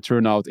maybe it's going to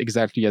turn out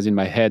exactly as in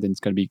my head and it's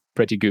going to be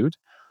pretty good.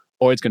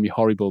 Or it's going to be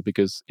horrible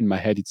because in my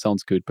head it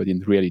sounds good, but in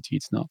reality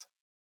it's not.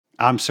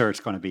 I'm sure it's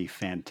going to be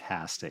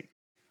fantastic.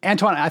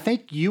 Antoine, I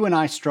think you and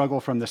I struggle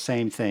from the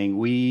same thing.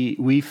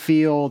 We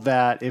feel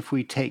that if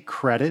we take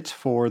credit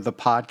for the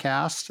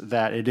podcast,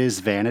 that it is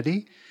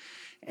vanity.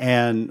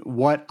 And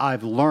what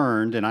I've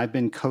learned, and I've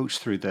been coached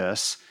through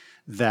this,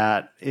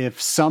 that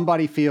if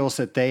somebody feels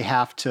that they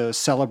have to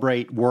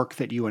celebrate work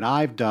that you and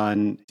I've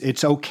done,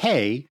 it's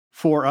okay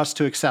for us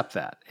to accept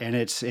that. And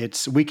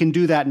it's we can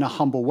do that in a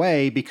humble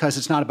way because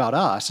it's not about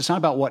us. It's not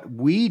about what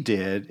we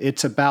did.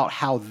 It's about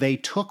how they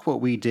took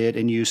what we did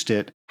and used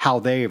it how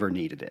they ever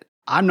needed it.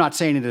 I'm not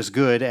saying it as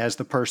good as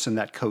the person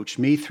that coached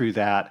me through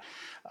that,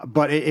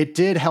 but it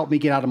did help me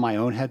get out of my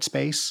own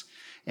headspace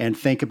and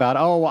think about,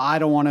 oh, I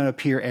don't want to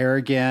appear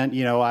arrogant.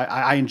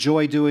 I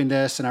enjoy doing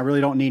this and I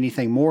really don't need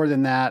anything more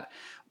than that.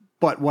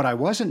 But what I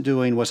wasn't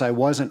doing was I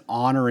wasn't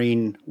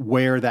honoring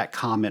where that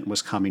comment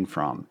was coming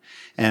from.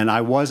 And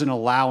I wasn't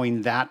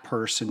allowing that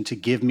person to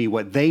give me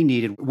what they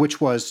needed, which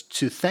was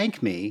to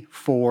thank me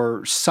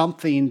for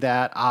something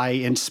that I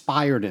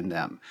inspired in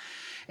them.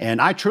 And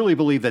I truly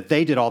believe that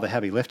they did all the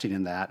heavy lifting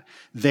in that.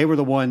 They were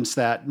the ones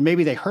that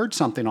maybe they heard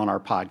something on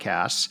our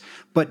podcasts,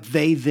 but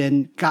they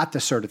then got the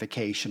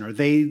certification or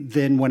they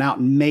then went out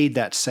and made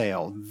that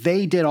sale.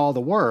 They did all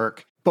the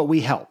work, but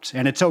we helped.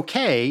 And it's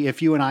okay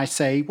if you and I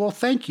say, well,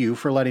 thank you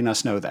for letting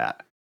us know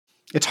that.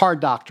 It's hard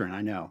doctrine,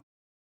 I know.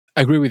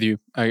 I agree with you.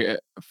 I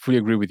fully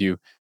agree with you.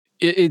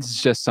 It's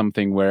just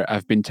something where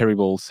I've been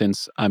terrible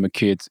since I'm a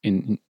kid.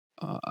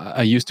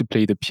 I used to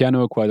play the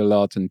piano quite a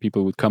lot, and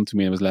people would come to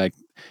me and was like,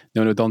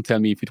 "No, don't tell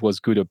me if it was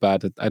good or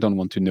bad. I don't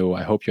want to know.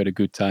 I hope you had a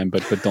good time,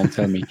 but don't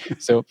tell me."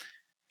 So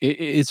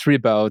it's really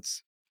about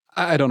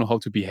I don't know how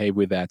to behave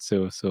with that.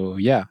 So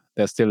yeah,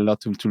 there's still a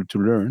lot to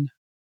learn.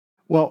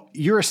 Well,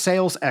 you're a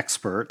sales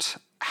expert.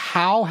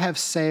 How have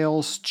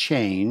sales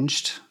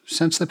changed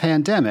since the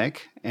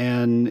pandemic?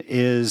 And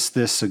is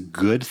this a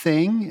good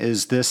thing?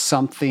 Is this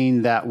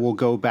something that will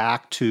go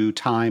back to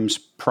times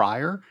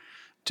prior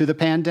to the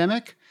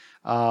pandemic?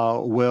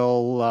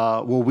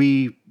 Will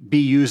we be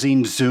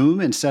using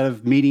Zoom instead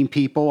of meeting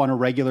people on a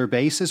regular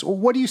basis? Or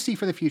what do you see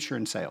for the future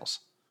in sales?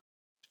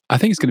 I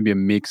think it's going to be a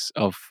mix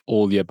of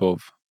all the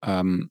above.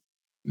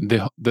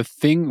 The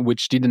thing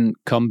which didn't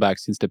come back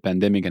since the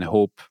pandemic, and I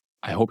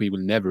hope it will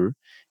never,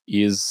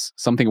 is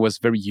something I was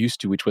very used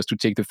to, which was to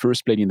take the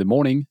first plane in the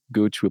morning,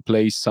 go to a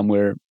place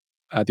somewhere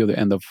at the other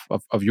end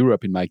of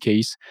Europe, in my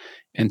case,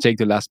 and take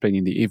the last plane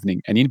in the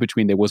evening. And in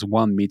between, there was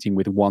one meeting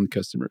with one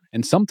customer.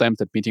 And sometimes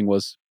that meeting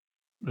was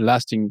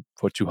lasting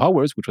for 2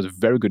 hours, which was a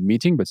very good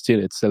meeting, but still,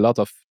 it's a lot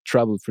of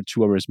travel for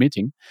 2 hours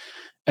meeting.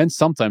 And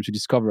sometimes you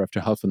discover after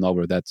half an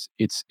hour that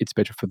it's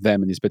better for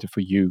them and it's better for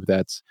you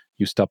that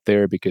you stop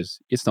there because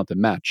it's not a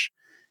match.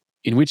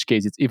 In which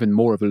case, it's even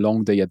more of a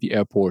long day at the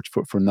airport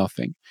for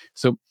nothing.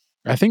 So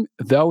I think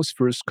those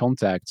first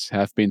contacts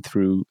have been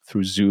through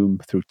Zoom,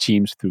 through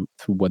Teams, through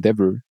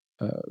whatever,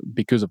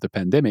 because of the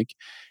pandemic,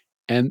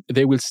 and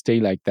they will stay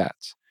like that.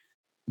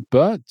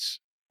 But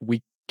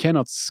we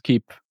cannot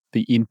skip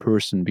the in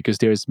person because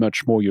there is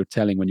much more you're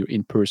telling when you're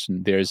in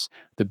person. There's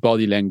the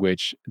body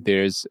language.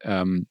 There's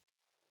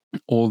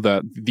all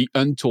the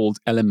untold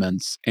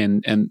elements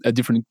and a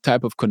different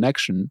type of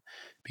connection.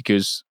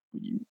 Because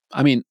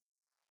I mean,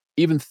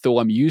 even though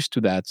I'm used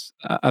to that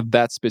at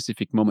that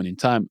specific moment in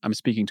time, I'm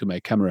speaking to my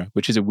camera,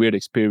 which is a weird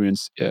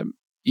experience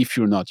if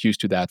you're not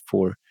used to that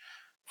for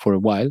a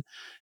while.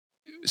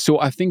 So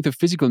I think the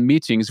physical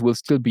meetings will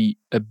still be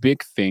a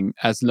big thing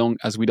as long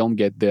as we don't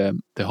get the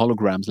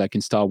holograms like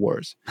in Star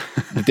Wars.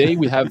 The day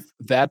we have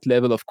that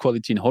level of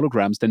quality in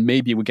holograms, then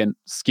maybe we can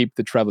skip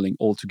the traveling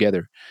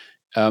altogether.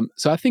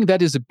 So I think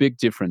that is a big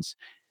difference.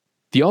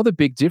 The other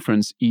big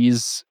difference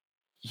is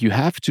you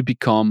have to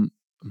become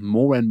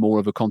more and more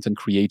of a content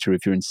creator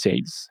if you're in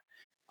sales.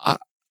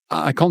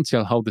 I can't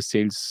tell how the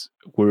sales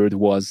word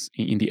was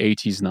in the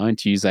 80s,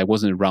 90s. I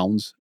wasn't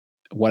around.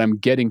 What I'm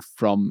getting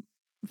from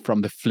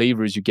the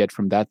flavors you get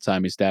from that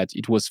time is that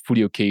it was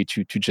fully okay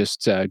to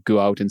just go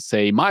out and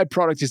say, my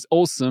product is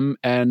awesome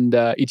and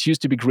it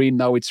used to be green,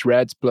 now it's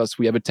red, plus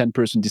we have a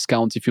 10%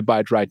 discount if you buy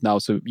it right now,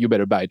 so you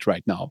better buy it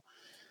right now.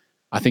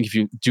 I think if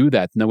you do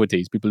that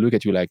nowadays, people look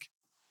at you like,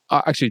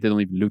 actually, they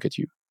don't even look at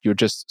you. You're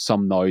just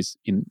some noise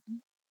in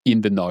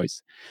the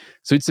noise.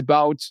 So it's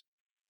about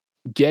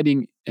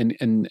getting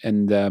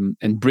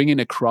and bringing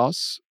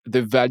across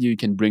the value you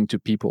can bring to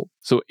people.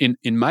 So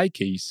in my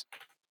case,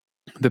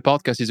 the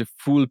podcast is a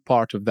full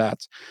part of that.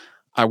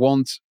 I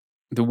want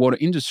the water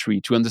industry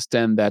to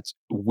understand that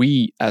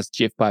we, as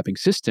GF Piping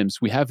Systems,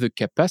 we have the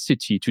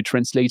capacity to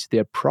translate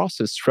their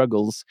process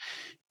struggles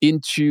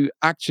into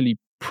actually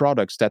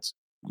products that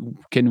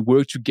can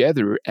work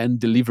together and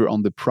deliver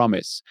on the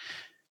promise.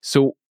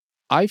 So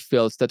I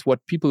felt that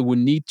what people would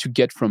need to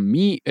get from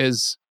me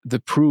is the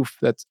proof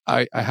that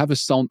I have a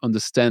sound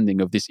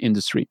understanding of this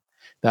industry,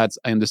 that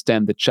I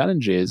understand the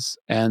challenges,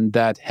 and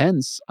that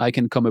hence I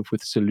can come up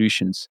with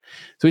solutions.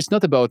 So it's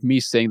not about me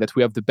saying that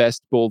we have the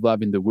best ball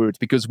valve in the world,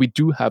 because we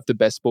do have the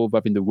best ball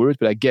valve in the world,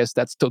 but I guess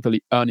that's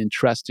totally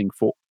uninteresting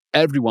for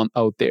everyone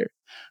out there.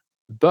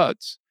 But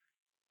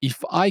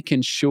if I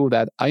can show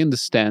that I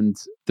understand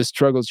the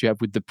struggles you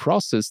have with the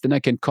process, then I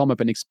can come up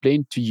and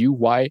explain to you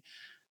why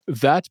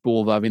that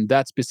ball valve in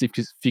that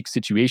specific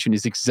situation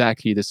is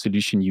exactly the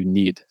solution you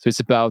need. So it's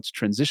about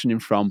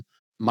transitioning from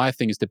my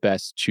thing is the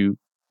best to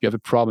you have a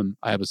problem,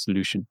 I have a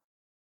solution.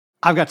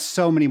 I've got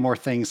so many more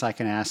things I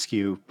can ask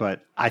you,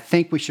 but I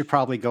think we should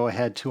probably go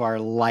ahead to our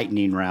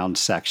lightning round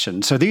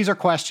section. So these are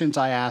questions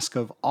I ask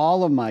of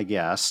all of my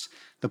guests.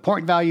 The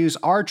point values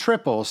are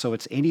triple, so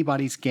it's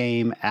anybody's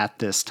game at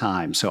this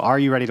time. So are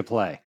you ready to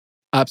play?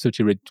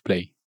 Absolutely ready to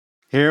play.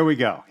 Here we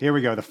go.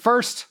 The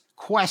first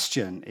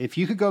question: if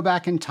you could go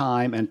back in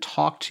time and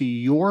talk to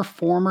your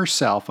former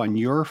self on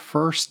your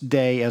first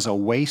day as a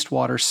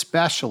wastewater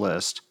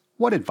specialist,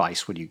 what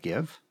advice would you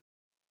give?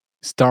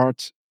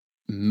 Start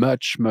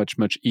much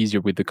easier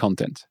with the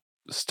content.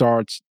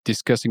 Start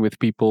discussing with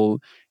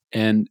people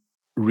and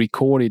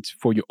record it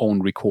for your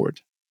own record.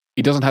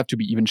 It doesn't have to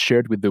be even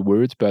shared with the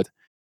world, but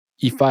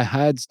if I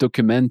had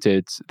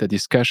documented the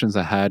discussions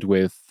I had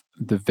with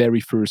the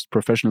very first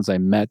professionals I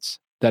met,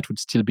 that would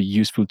still be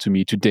useful to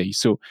me today.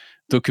 So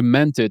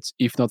document it,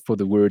 if not for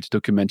the word,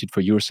 document it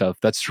for yourself.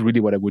 That's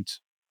really what I would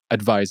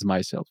advise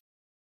myself.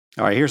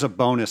 All right, here's a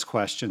bonus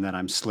question that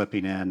I'm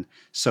slipping in.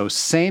 So,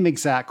 same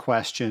exact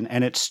question,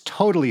 and it's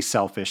totally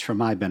selfish for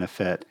my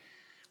benefit.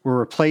 We're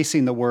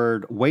replacing the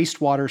word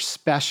wastewater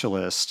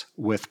specialist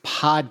with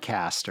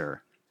podcaster.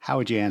 How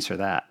would you answer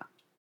that?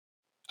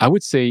 I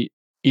would say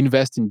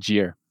invest in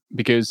gear,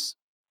 because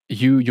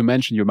you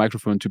mentioned your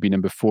microphone to be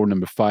number 4,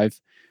 number 5.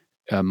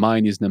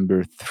 Mine is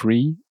number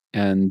 3.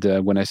 And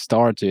when I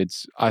started,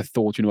 I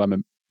thought, I'm a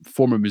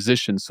former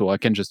musician, so I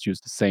can just use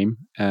the same.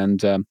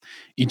 And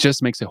it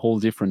just makes a whole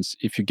difference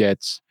if you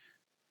get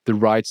the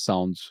right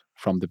sound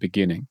from the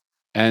beginning.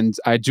 And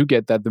I do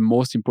get that the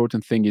most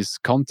important thing is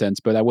content,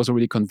 but I was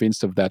already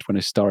convinced of that when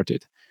I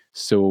started.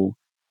 So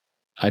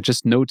I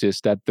just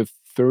noticed that the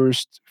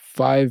first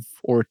 5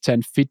 or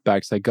 10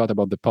 feedbacks I got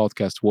about the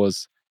podcast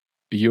was,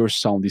 your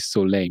sound is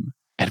so lame.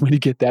 And when you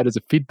get that as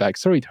a feedback,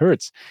 sorry, it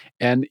hurts.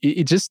 And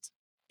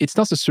it's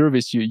not a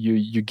service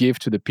you give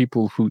to the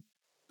people who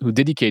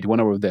dedicate 1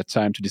 hour of their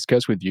time to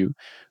discuss with you,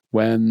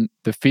 when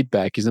the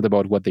feedback is not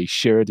about what they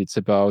shared, it's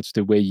about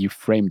the way you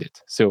framed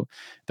it. So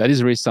that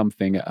is really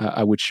something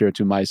I would share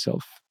to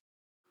myself.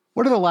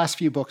 What are the last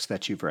few books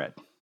that you've read?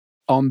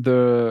 On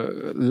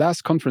the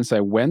last conference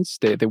I went,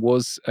 there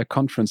was a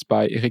conference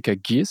by Erika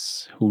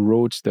Gies, who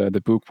wrote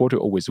the book Water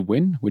Always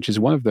Win, which is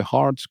one of the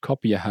hard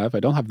copy I have. I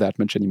don't have that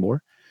much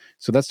anymore.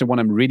 So that's the one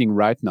I'm reading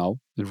right now.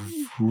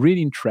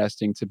 Really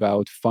interesting. It's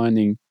about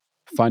finding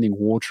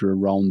water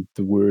around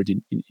the world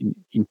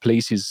in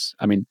places,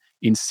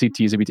 in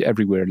cities, a bit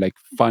everywhere, like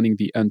finding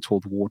the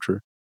untold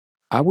water.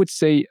 I would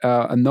say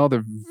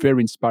another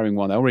very inspiring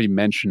one I already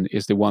mentioned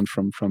is the one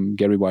from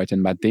Gary White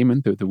and Matt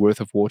Damon, the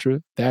Worth of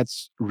Water.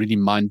 That's really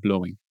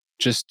mind-blowing.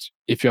 Just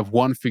if you have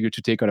one figure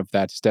to take out of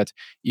that, is that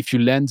if you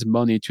lend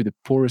money to the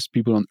poorest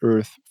people on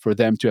earth for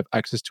them to have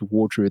access to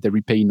water, they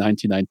repay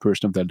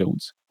 99% of their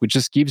loans, which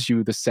just gives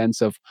you the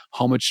sense of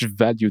how much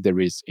value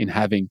there is in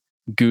having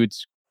good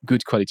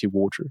quality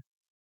water.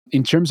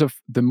 In terms of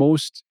the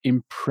most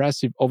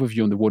impressive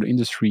overview on the water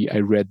industry I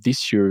read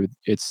this year,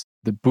 it's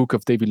the book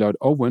of David Lloyd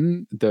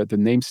Owen. The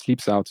name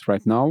slips out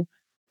right now.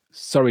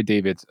 Sorry,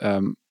 David.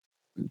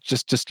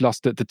 Just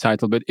lost the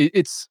title, but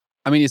it's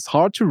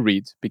hard to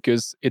read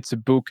because it's a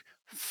book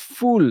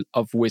full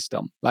of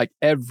wisdom. Like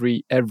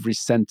every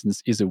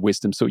sentence is a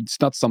wisdom. So it's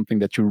not something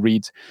that you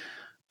read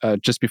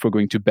just before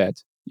going to bed.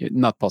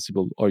 Not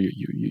possible, or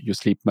you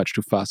sleep much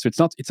too fast. So it's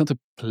not a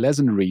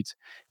pleasant read,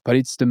 but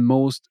it's the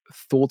most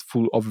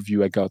thoughtful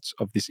overview I got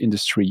of this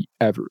industry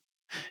ever.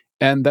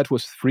 And that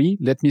was 3.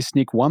 Let me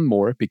sneak one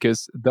more,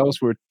 because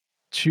those were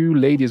 2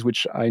 ladies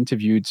which I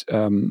interviewed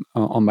on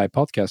my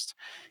podcast.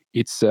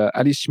 It's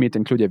Alice Schmidt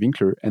and Claudia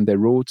Winkler, and they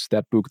wrote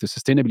that book, The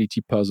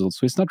Sustainability Puzzle.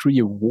 So it's not really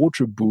a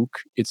water book,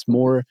 it's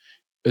more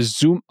a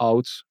zoom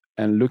out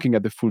and looking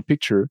at the full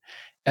picture.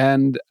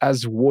 And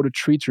as water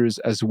treaters,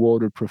 as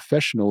water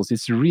professionals,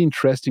 it's really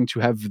interesting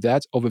to have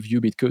that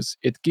overview, because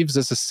it gives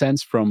us a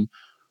sense from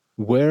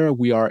where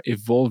we are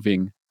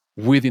evolving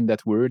within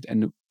that word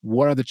and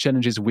what are the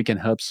challenges we can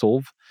help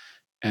solve.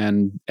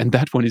 And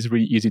that one is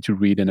really easy to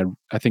read. And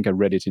I think I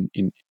read it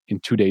in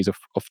 2 days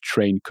of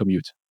train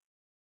commute.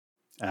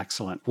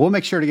 Excellent. We'll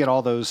make sure to get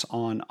all those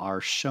on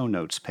our show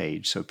notes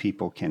page so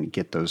people can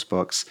get those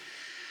books.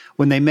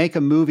 When they make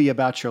a movie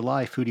about your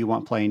life, who do you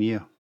want playing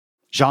you?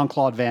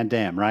 Jean-Claude Van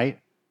Damme, right?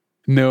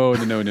 No,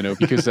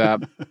 because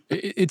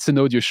it's an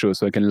audio show,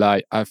 so I can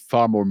lie. I have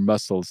far more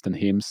muscles than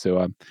him.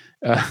 So,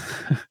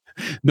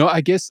 no,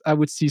 I guess I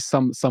would see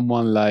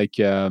someone like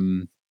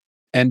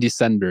Andy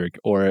Samberg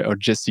or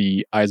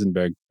Jesse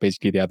Eisenberg.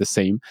 Basically, they are the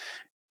same.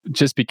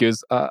 Just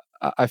because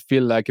I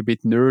feel like a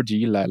bit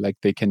nerdy, like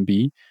they can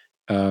be.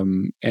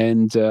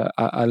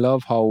 I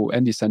love how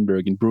Andy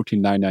Samberg in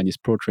Brooklyn Nine-Nine is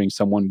portraying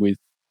someone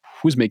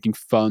who's making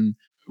fun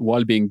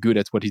while being good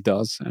at what he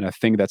does. And I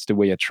think that's the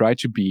way I try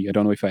to be. I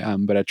don't know if I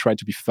am, but I try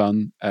to be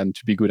fun and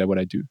to be good at what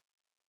I do.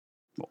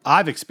 Well,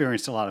 I've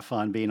experienced a lot of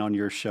fun being on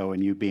your show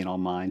and you being on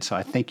mine, so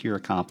I think you're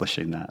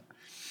accomplishing that.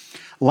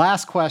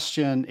 Last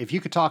question. If you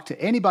could talk to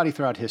anybody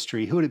throughout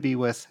history, who would it be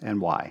with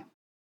and why?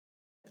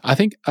 I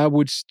think I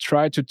would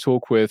try to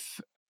talk with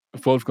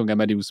Wolfgang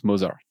Amadeus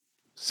Mozart.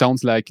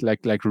 Sounds like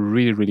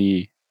really,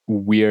 really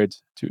weird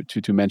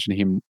to mention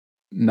him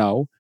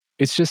now.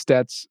 It's just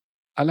that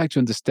I like to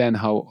understand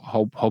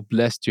how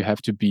blessed you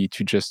have to be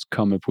to just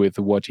come up with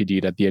what he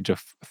did at the age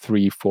of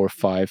 3, 4,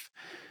 5.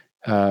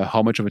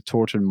 How much of a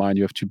tortured mind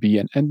you have to be,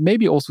 and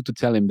maybe also to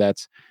tell him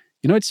that,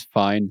 it's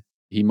fine.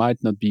 He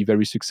might not be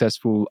very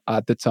successful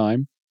at the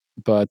time,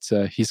 but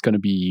he's going to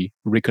be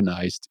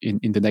recognized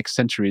in the next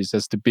centuries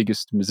as the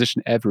biggest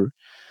musician ever.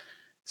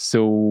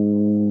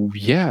 So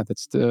yeah,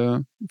 that's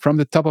from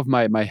the top of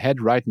my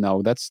head right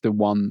now, that's the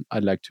one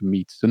I'd like to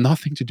meet. So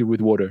nothing to do with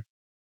water.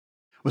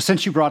 Well,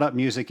 since you brought up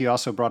music, you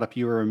also brought up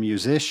you were a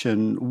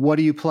musician. What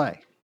do you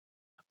play?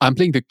 I'm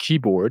playing the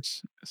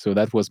keyboards. So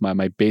that was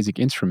my basic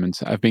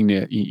instrument. I've been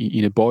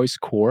in a boys'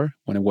 choir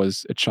when I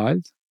was a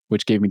child,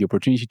 which gave me the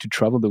opportunity to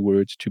travel the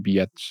world, to be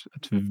at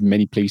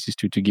many places,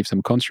 to give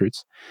some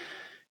concerts.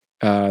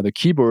 The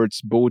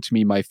keyboards bought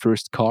me my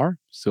first car.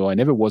 So I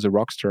never was a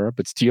rock star,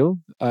 but still,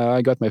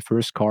 I got my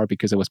first car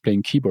because I was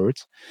playing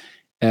keyboards.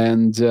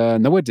 And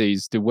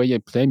nowadays, the way I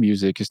play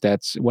music is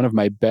that one of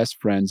my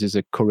best friends is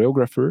a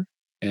choreographer.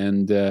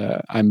 And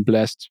I'm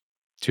blessed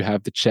to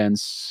have the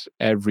chance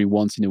every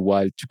once in a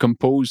while to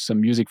compose some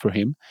music for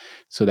him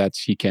so that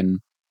he can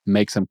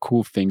make some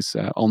cool things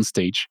on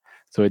stage.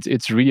 So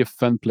it's really a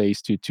fun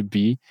place to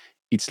be.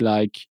 It's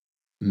like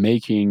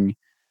making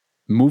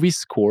movie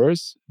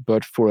scores,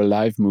 but for a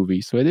live movie.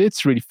 So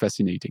it's really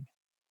fascinating.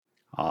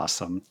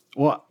 Awesome.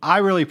 Well, I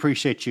really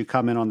appreciate you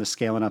coming on the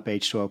Scaling Up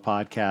H2O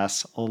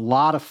podcast. A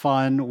lot of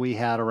fun we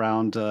had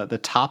around the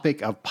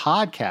topic of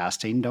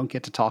podcasting. Don't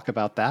get to talk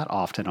about that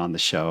often on the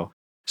show.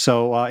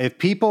 So if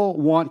people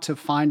want to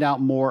find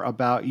out more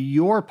about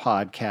your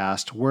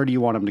podcast, where do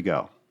you want them to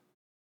go?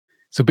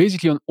 So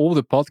basically on all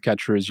the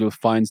podcatchers, you'll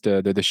find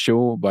the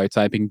show by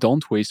typing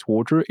Don't Waste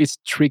Water. It's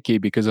tricky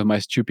because of my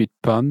stupid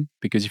pun,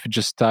 because if you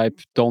just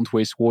type Don't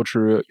Waste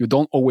Water, you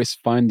don't always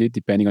find it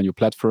depending on your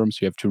platform.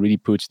 So you have to really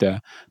put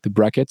the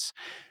brackets.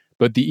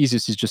 But the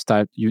easiest is just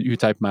you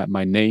type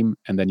my name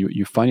and then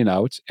you find it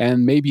out.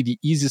 And maybe the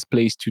easiest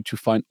place to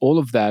find all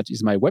of that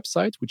is my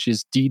website, which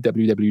is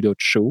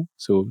dww.show.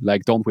 So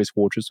like Don't Waste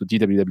Water, so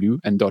dww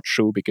and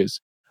 .show,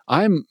 because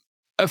I'm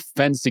a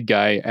fancy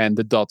guy and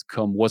the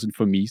 .com wasn't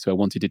for me. So I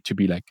wanted it to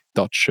be like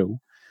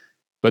 .show.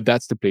 But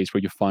that's the place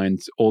where you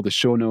find all the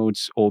show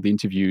notes, all the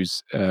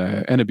interviews,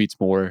 and a bit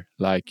more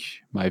like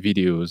my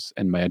videos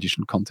and my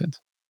additional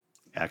content.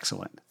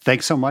 Excellent.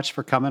 Thanks so much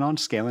for coming on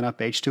Scaling Up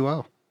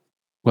H2O.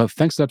 Well,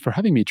 thanks a lot for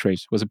having me,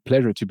 Trace. It was a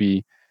pleasure to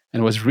be,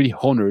 and was really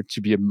honored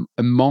to be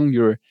among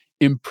your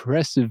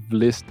impressive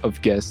list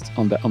of guests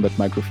on that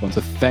microphone.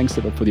 So thanks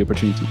a lot for the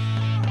opportunity.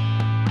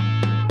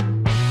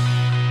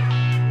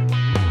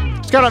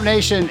 Scale Up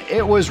Nation,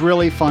 it was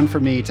really fun for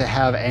me to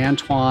have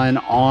Antoine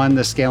on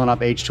the Scaling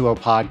Up H2O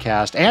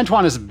podcast.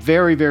 Antoine is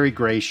very, very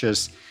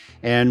gracious,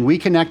 and we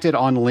connected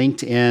on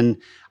LinkedIn.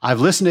 I've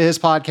listened to his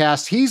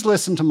podcast. He's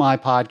listened to my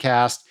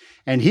podcast.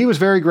 And he was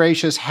very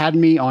gracious, had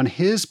me on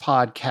his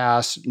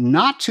podcast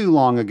not too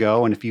long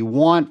ago. And if you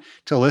want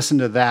to listen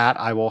to that,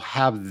 I will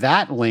have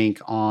that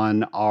link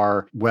on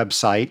our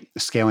website,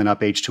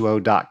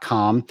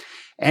 scalinguph2o.com.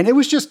 And it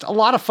was just a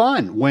lot of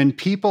fun when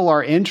people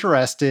are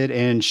interested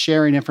in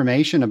sharing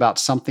information about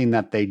something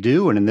that they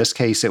do. And in this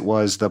case, it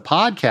was the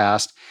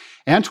podcast.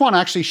 Antoine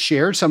actually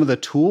shared some of the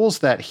tools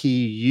that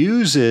he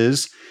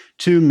uses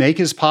to make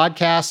his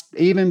podcast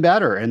even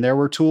better. And there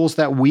were tools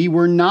that we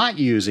were not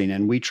using,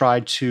 and we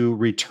tried to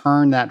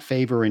return that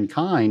favor in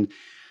kind.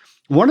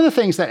 One of the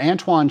things that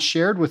Antoine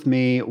shared with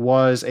me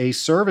was a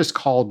service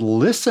called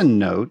Listen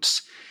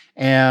Notes,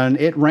 and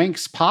it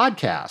ranks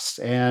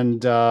podcasts.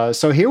 And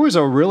so here was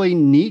a really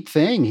neat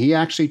thing. He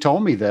actually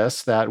told me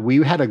this, that we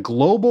had a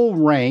global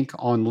rank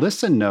on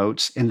Listen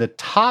Notes in the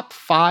top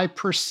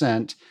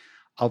 5%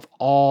 of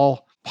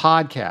all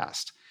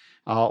podcasts.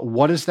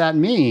 What does that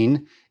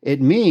mean? It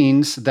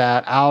means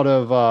that out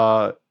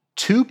of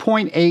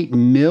 2.8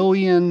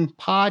 million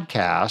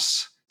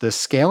podcasts, the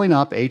Scaling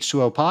Up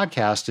H2O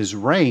podcast is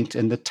ranked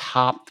in the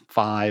top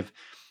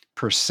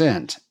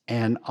 5%.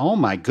 And oh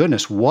my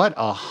goodness, what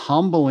a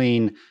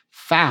humbling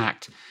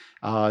fact.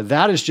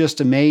 That is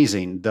just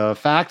amazing. The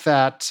fact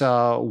that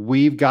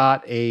we've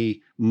got a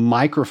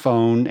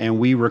microphone and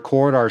we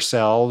record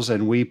ourselves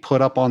and we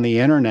put up on the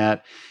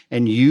internet,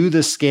 and you,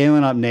 the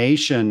Scaling Up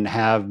Nation,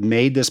 have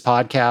made this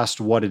podcast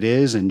what it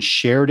is and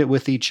shared it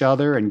with each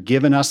other and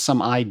given us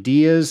some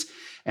ideas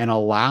and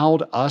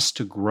allowed us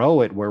to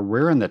grow it where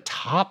we're in the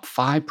top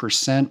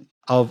 5%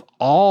 of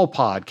all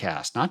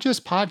podcasts, not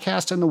just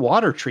podcasts in the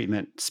water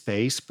treatment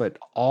space, but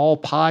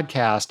all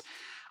podcasts.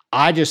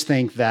 I just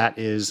think that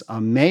is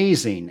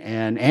amazing.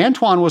 And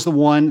Antoine was the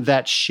one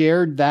that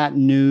shared that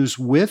news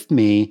with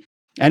me.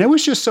 And it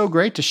was just so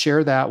great to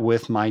share that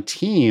with my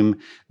team,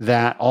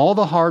 that all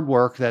the hard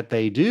work that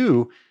they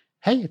do,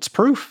 hey, it's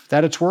proof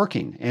that it's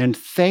working. And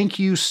thank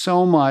you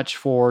so much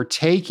for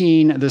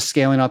taking the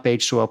Scaling Up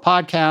H2O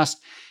podcast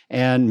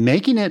and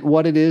making it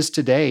what it is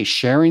today,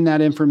 sharing that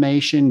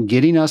information,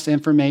 getting us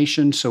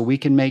information so we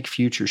can make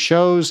future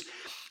shows,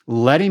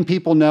 letting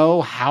people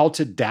know how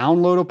to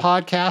download a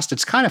podcast.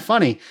 It's kind of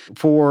funny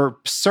for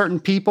certain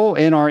people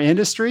in our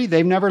industry,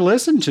 they've never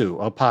listened to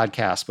a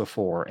podcast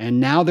before. And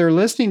now they're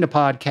listening to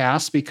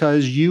podcasts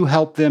because you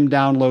helped them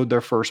download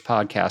their first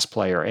podcast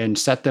player and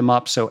set them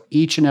up so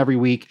each and every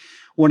week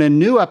when a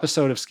new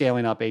episode of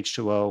Scaling Up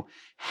H2O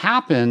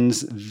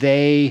happens,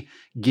 they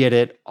get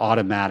it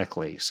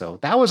automatically. So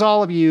that was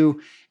all of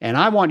you. And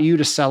I want you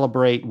to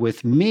celebrate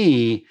with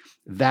me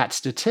that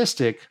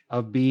statistic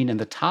of being in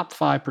the top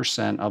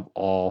 5% of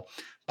all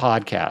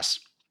podcasts.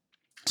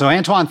 So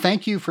Antoine,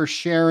 thank you for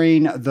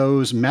sharing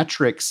those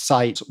metric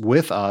sites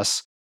with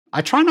us.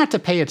 I try not to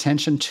pay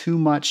attention too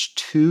much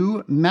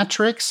to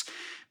metrics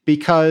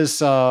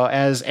because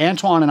as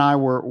Antoine and I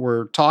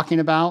were talking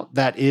about,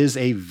 that is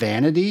a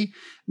vanity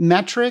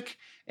metric.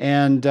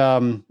 And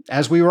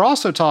as we were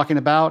also talking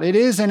about, it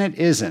is and it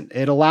isn't.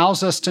 It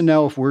allows us to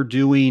know if we're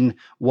doing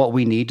what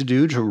we need to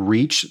do to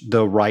reach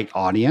the right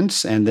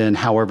audience. And then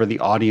however the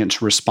audience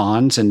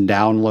responds and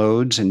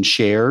downloads and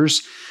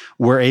shares,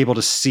 we're able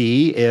to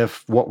see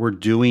if what we're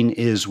doing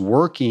is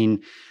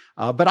working.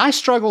 But I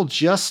struggle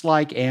just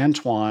like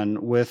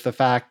Antoine with the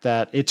fact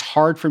that it's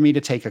hard for me to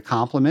take a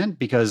compliment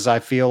because I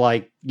feel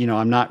like,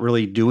 I'm not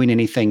really doing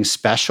anything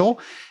special.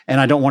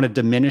 And I don't want to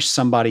diminish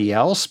somebody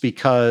else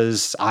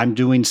because I'm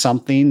doing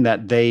something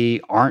that they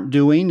aren't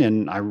doing.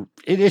 And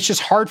it's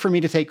just hard for me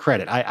to take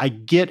credit. I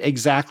get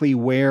exactly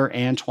where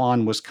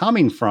Antoine was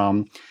coming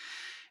from.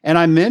 And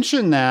I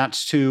mentioned that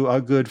to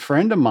a good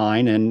friend of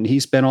mine, and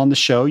he's been on the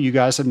show. You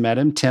guys have met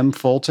him, Tim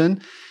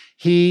Fulton.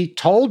 He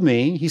told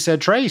me, he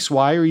said, Trace,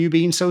 why are you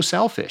being so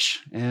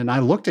selfish? And I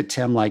looked at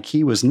Tim like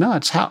he was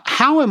nuts.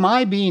 How am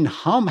I being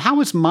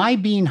how is my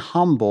being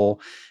humble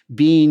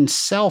being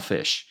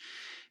selfish?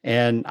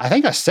 And I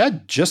think I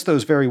said just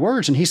those very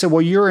words. And he said,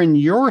 well, you're in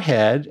your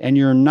head and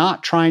you're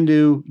not trying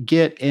to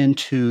get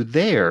into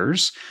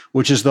theirs,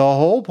 which is the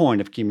whole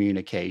point of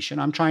communication.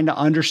 I'm trying to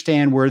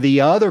understand where the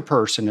other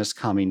person is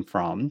coming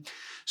from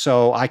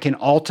so I can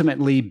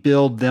ultimately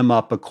build them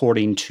up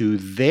according to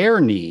their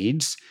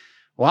needs.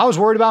 Well, I was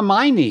worried about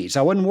my needs.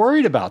 I wasn't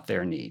worried about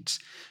their needs.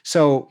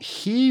 So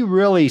he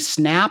really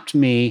snapped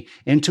me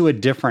into a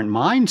different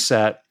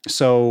mindset.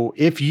 So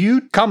if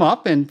you come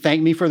up and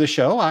thank me for the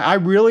show, I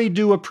really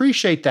do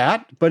appreciate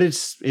that, but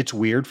it's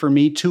weird for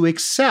me to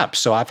accept.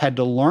 So I've had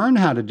to learn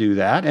how to do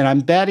that. And I'm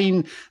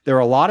betting there are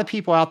a lot of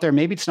people out there,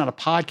 maybe it's not a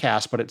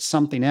podcast, but it's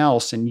something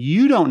else, and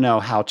you don't know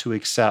how to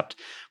accept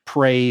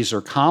praise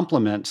or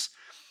compliments.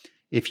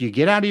 If you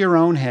get out of your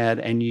own head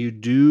and you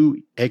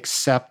do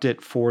accept it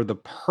for the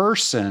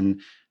person,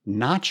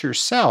 not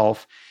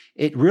yourself,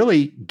 it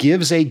really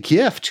gives a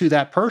gift to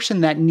that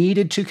person that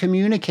needed to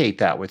communicate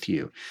that with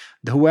you.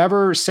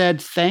 Whoever said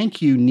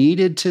thank you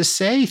needed to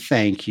say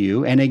thank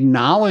you, and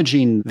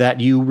acknowledging that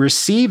you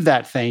received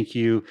that thank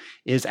you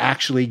is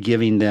actually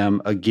giving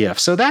them a gift.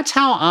 So that's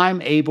how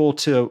I'm able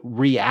to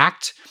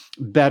react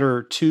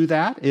better to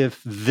that.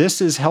 If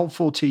this is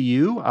helpful to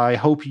you, I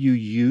hope you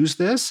use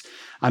this.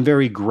 I'm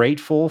very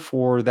grateful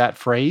for that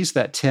phrase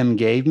that Tim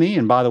gave me.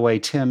 And by the way,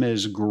 Tim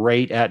is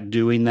great at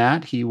doing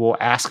that. He will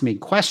ask me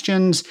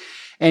questions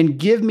and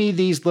give me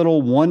these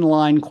little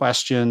one-line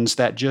questions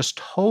that just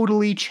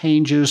totally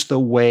changes the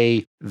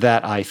way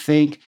that I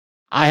think.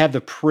 I have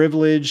the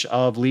privilege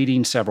of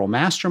leading several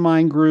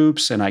mastermind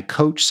groups, and I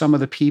coach some of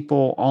the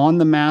people on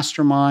the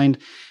mastermind.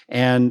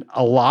 And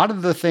a lot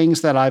of the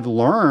things that I've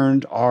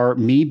learned are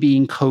me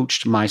being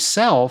coached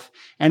myself.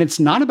 And it's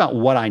not about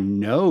what I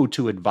know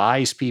to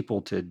advise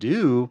people to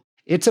do.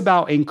 It's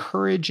about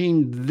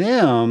encouraging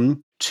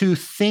them to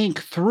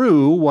think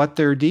through what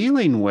they're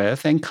dealing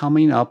with and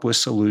coming up with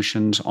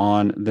solutions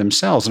on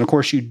themselves. And of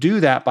course, you do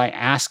that by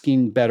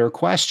asking better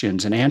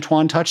questions. And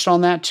Antoine touched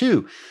on that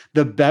too.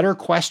 The better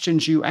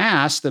questions you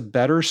ask, the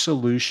better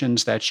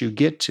solutions that you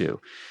get to.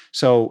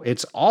 So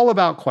it's all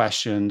about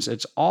questions.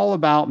 It's all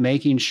about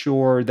making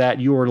sure that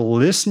you're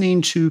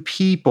listening to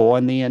people,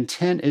 and the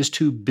intent is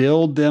to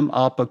build them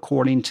up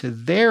according to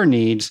their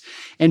needs.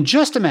 And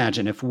just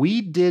imagine if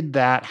we did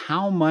that,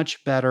 how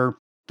much better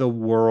the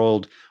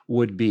world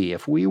would be.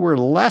 If we were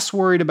less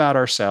worried about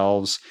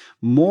ourselves,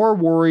 more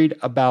worried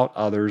about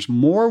others,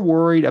 more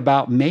worried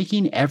about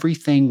making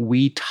everything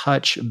we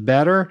touch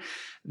better.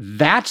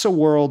 That's a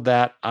world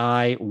that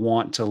I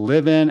want to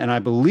live in, and I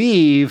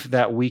believe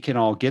that we can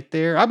all get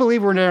there. I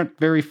believe we're not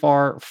very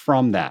far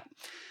from that.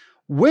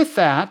 With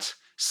that,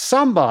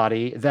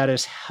 somebody that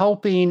is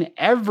helping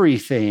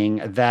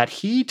everything that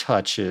he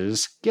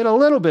touches get a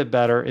little bit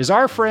better is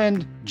our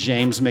friend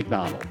James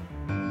McDonald.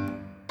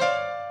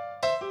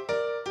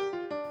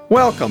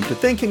 Welcome to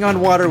Thinking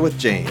on Water with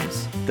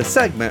James, the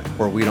segment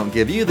where we don't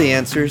give you the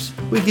answers,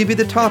 we give you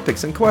the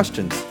topics and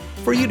questions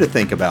for you to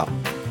think about,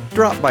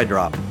 drop by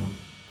drop.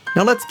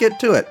 Now let's get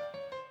to it.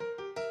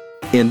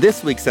 In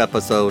this week's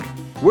episode,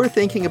 we're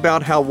thinking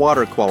about how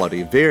water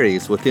quality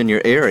varies within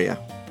your area.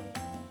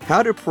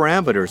 How do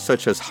parameters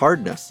such as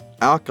hardness,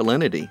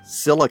 alkalinity,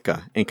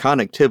 silica, and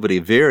conductivity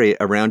vary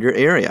around your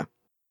area?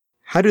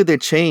 How do they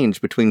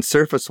change between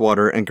surface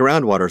water and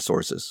groundwater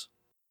sources?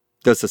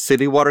 Does the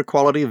city water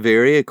quality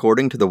vary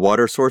according to the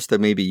water source they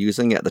may be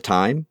using at the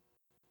time?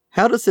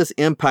 How does this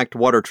impact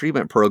water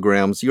treatment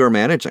programs you are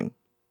managing?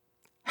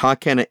 How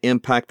can it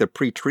impact the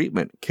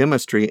pretreatment,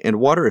 chemistry,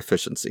 and water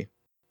efficiency?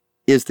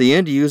 Is the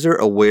end user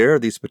aware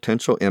of these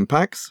potential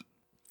impacts?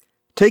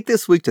 Take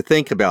this week to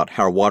think about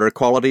how water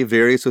quality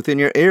varies within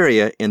your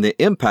area and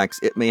the impacts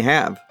it may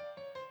have.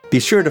 Be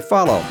sure to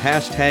follow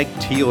hashtag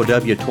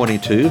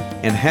TOW22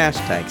 and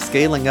hashtag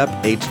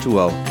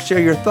ScalingUpH2O to share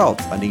your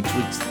thoughts on each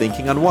week's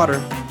Thinking on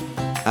Water.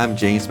 I'm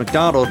James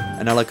McDonald,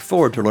 and I look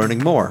forward to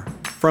learning more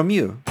from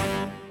you.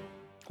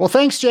 Well,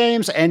 thanks,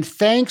 James, and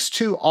thanks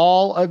to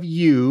all of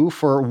you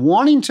for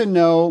wanting to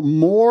know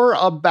more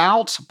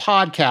about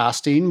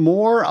podcasting,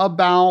 more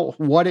about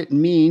what it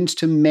means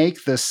to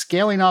make the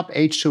Scaling Up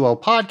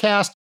H2O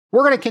podcast.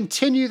 We're going to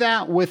continue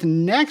that with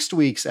next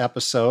week's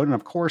episode, and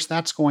of course,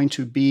 that's going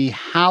to be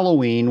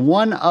Halloween,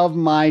 one of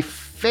my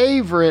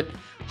favorite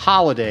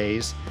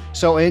holidays.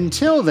 So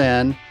until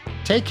then,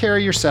 take care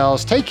of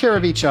yourselves, take care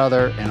of each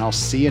other, and I'll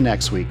see you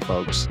next week,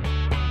 folks.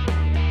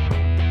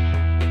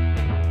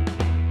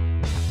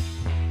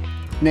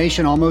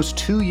 Nation, almost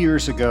 2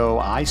 years ago,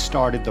 I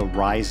started the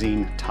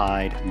Rising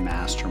Tide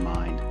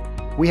Mastermind.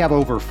 We have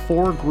over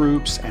 4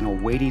 groups and a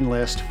waiting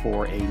list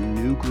for a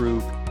new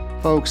group.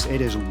 Folks,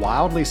 it is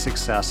wildly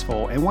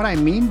successful. And what I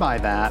mean by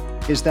that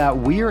is that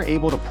we are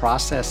able to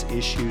process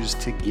issues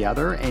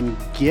together and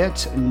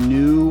get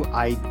new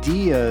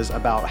ideas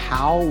about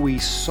how we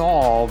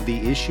solve the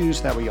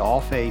issues that we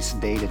all face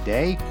day to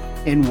day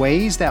in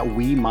ways that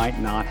we might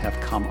not have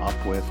come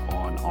up with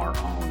on our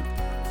own.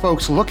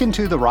 Folks, look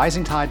into the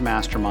Rising Tide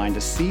Mastermind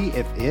to see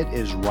if it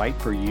is right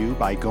for you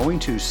by going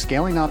to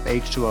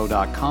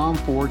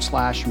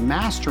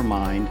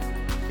scalinguph2o.com/mastermind.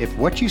 If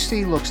what you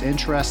see looks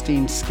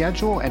interesting,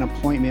 schedule an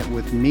appointment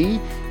with me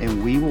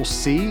and we will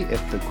see if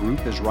the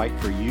group is right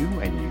for you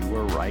and you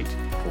are right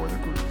for the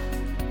group.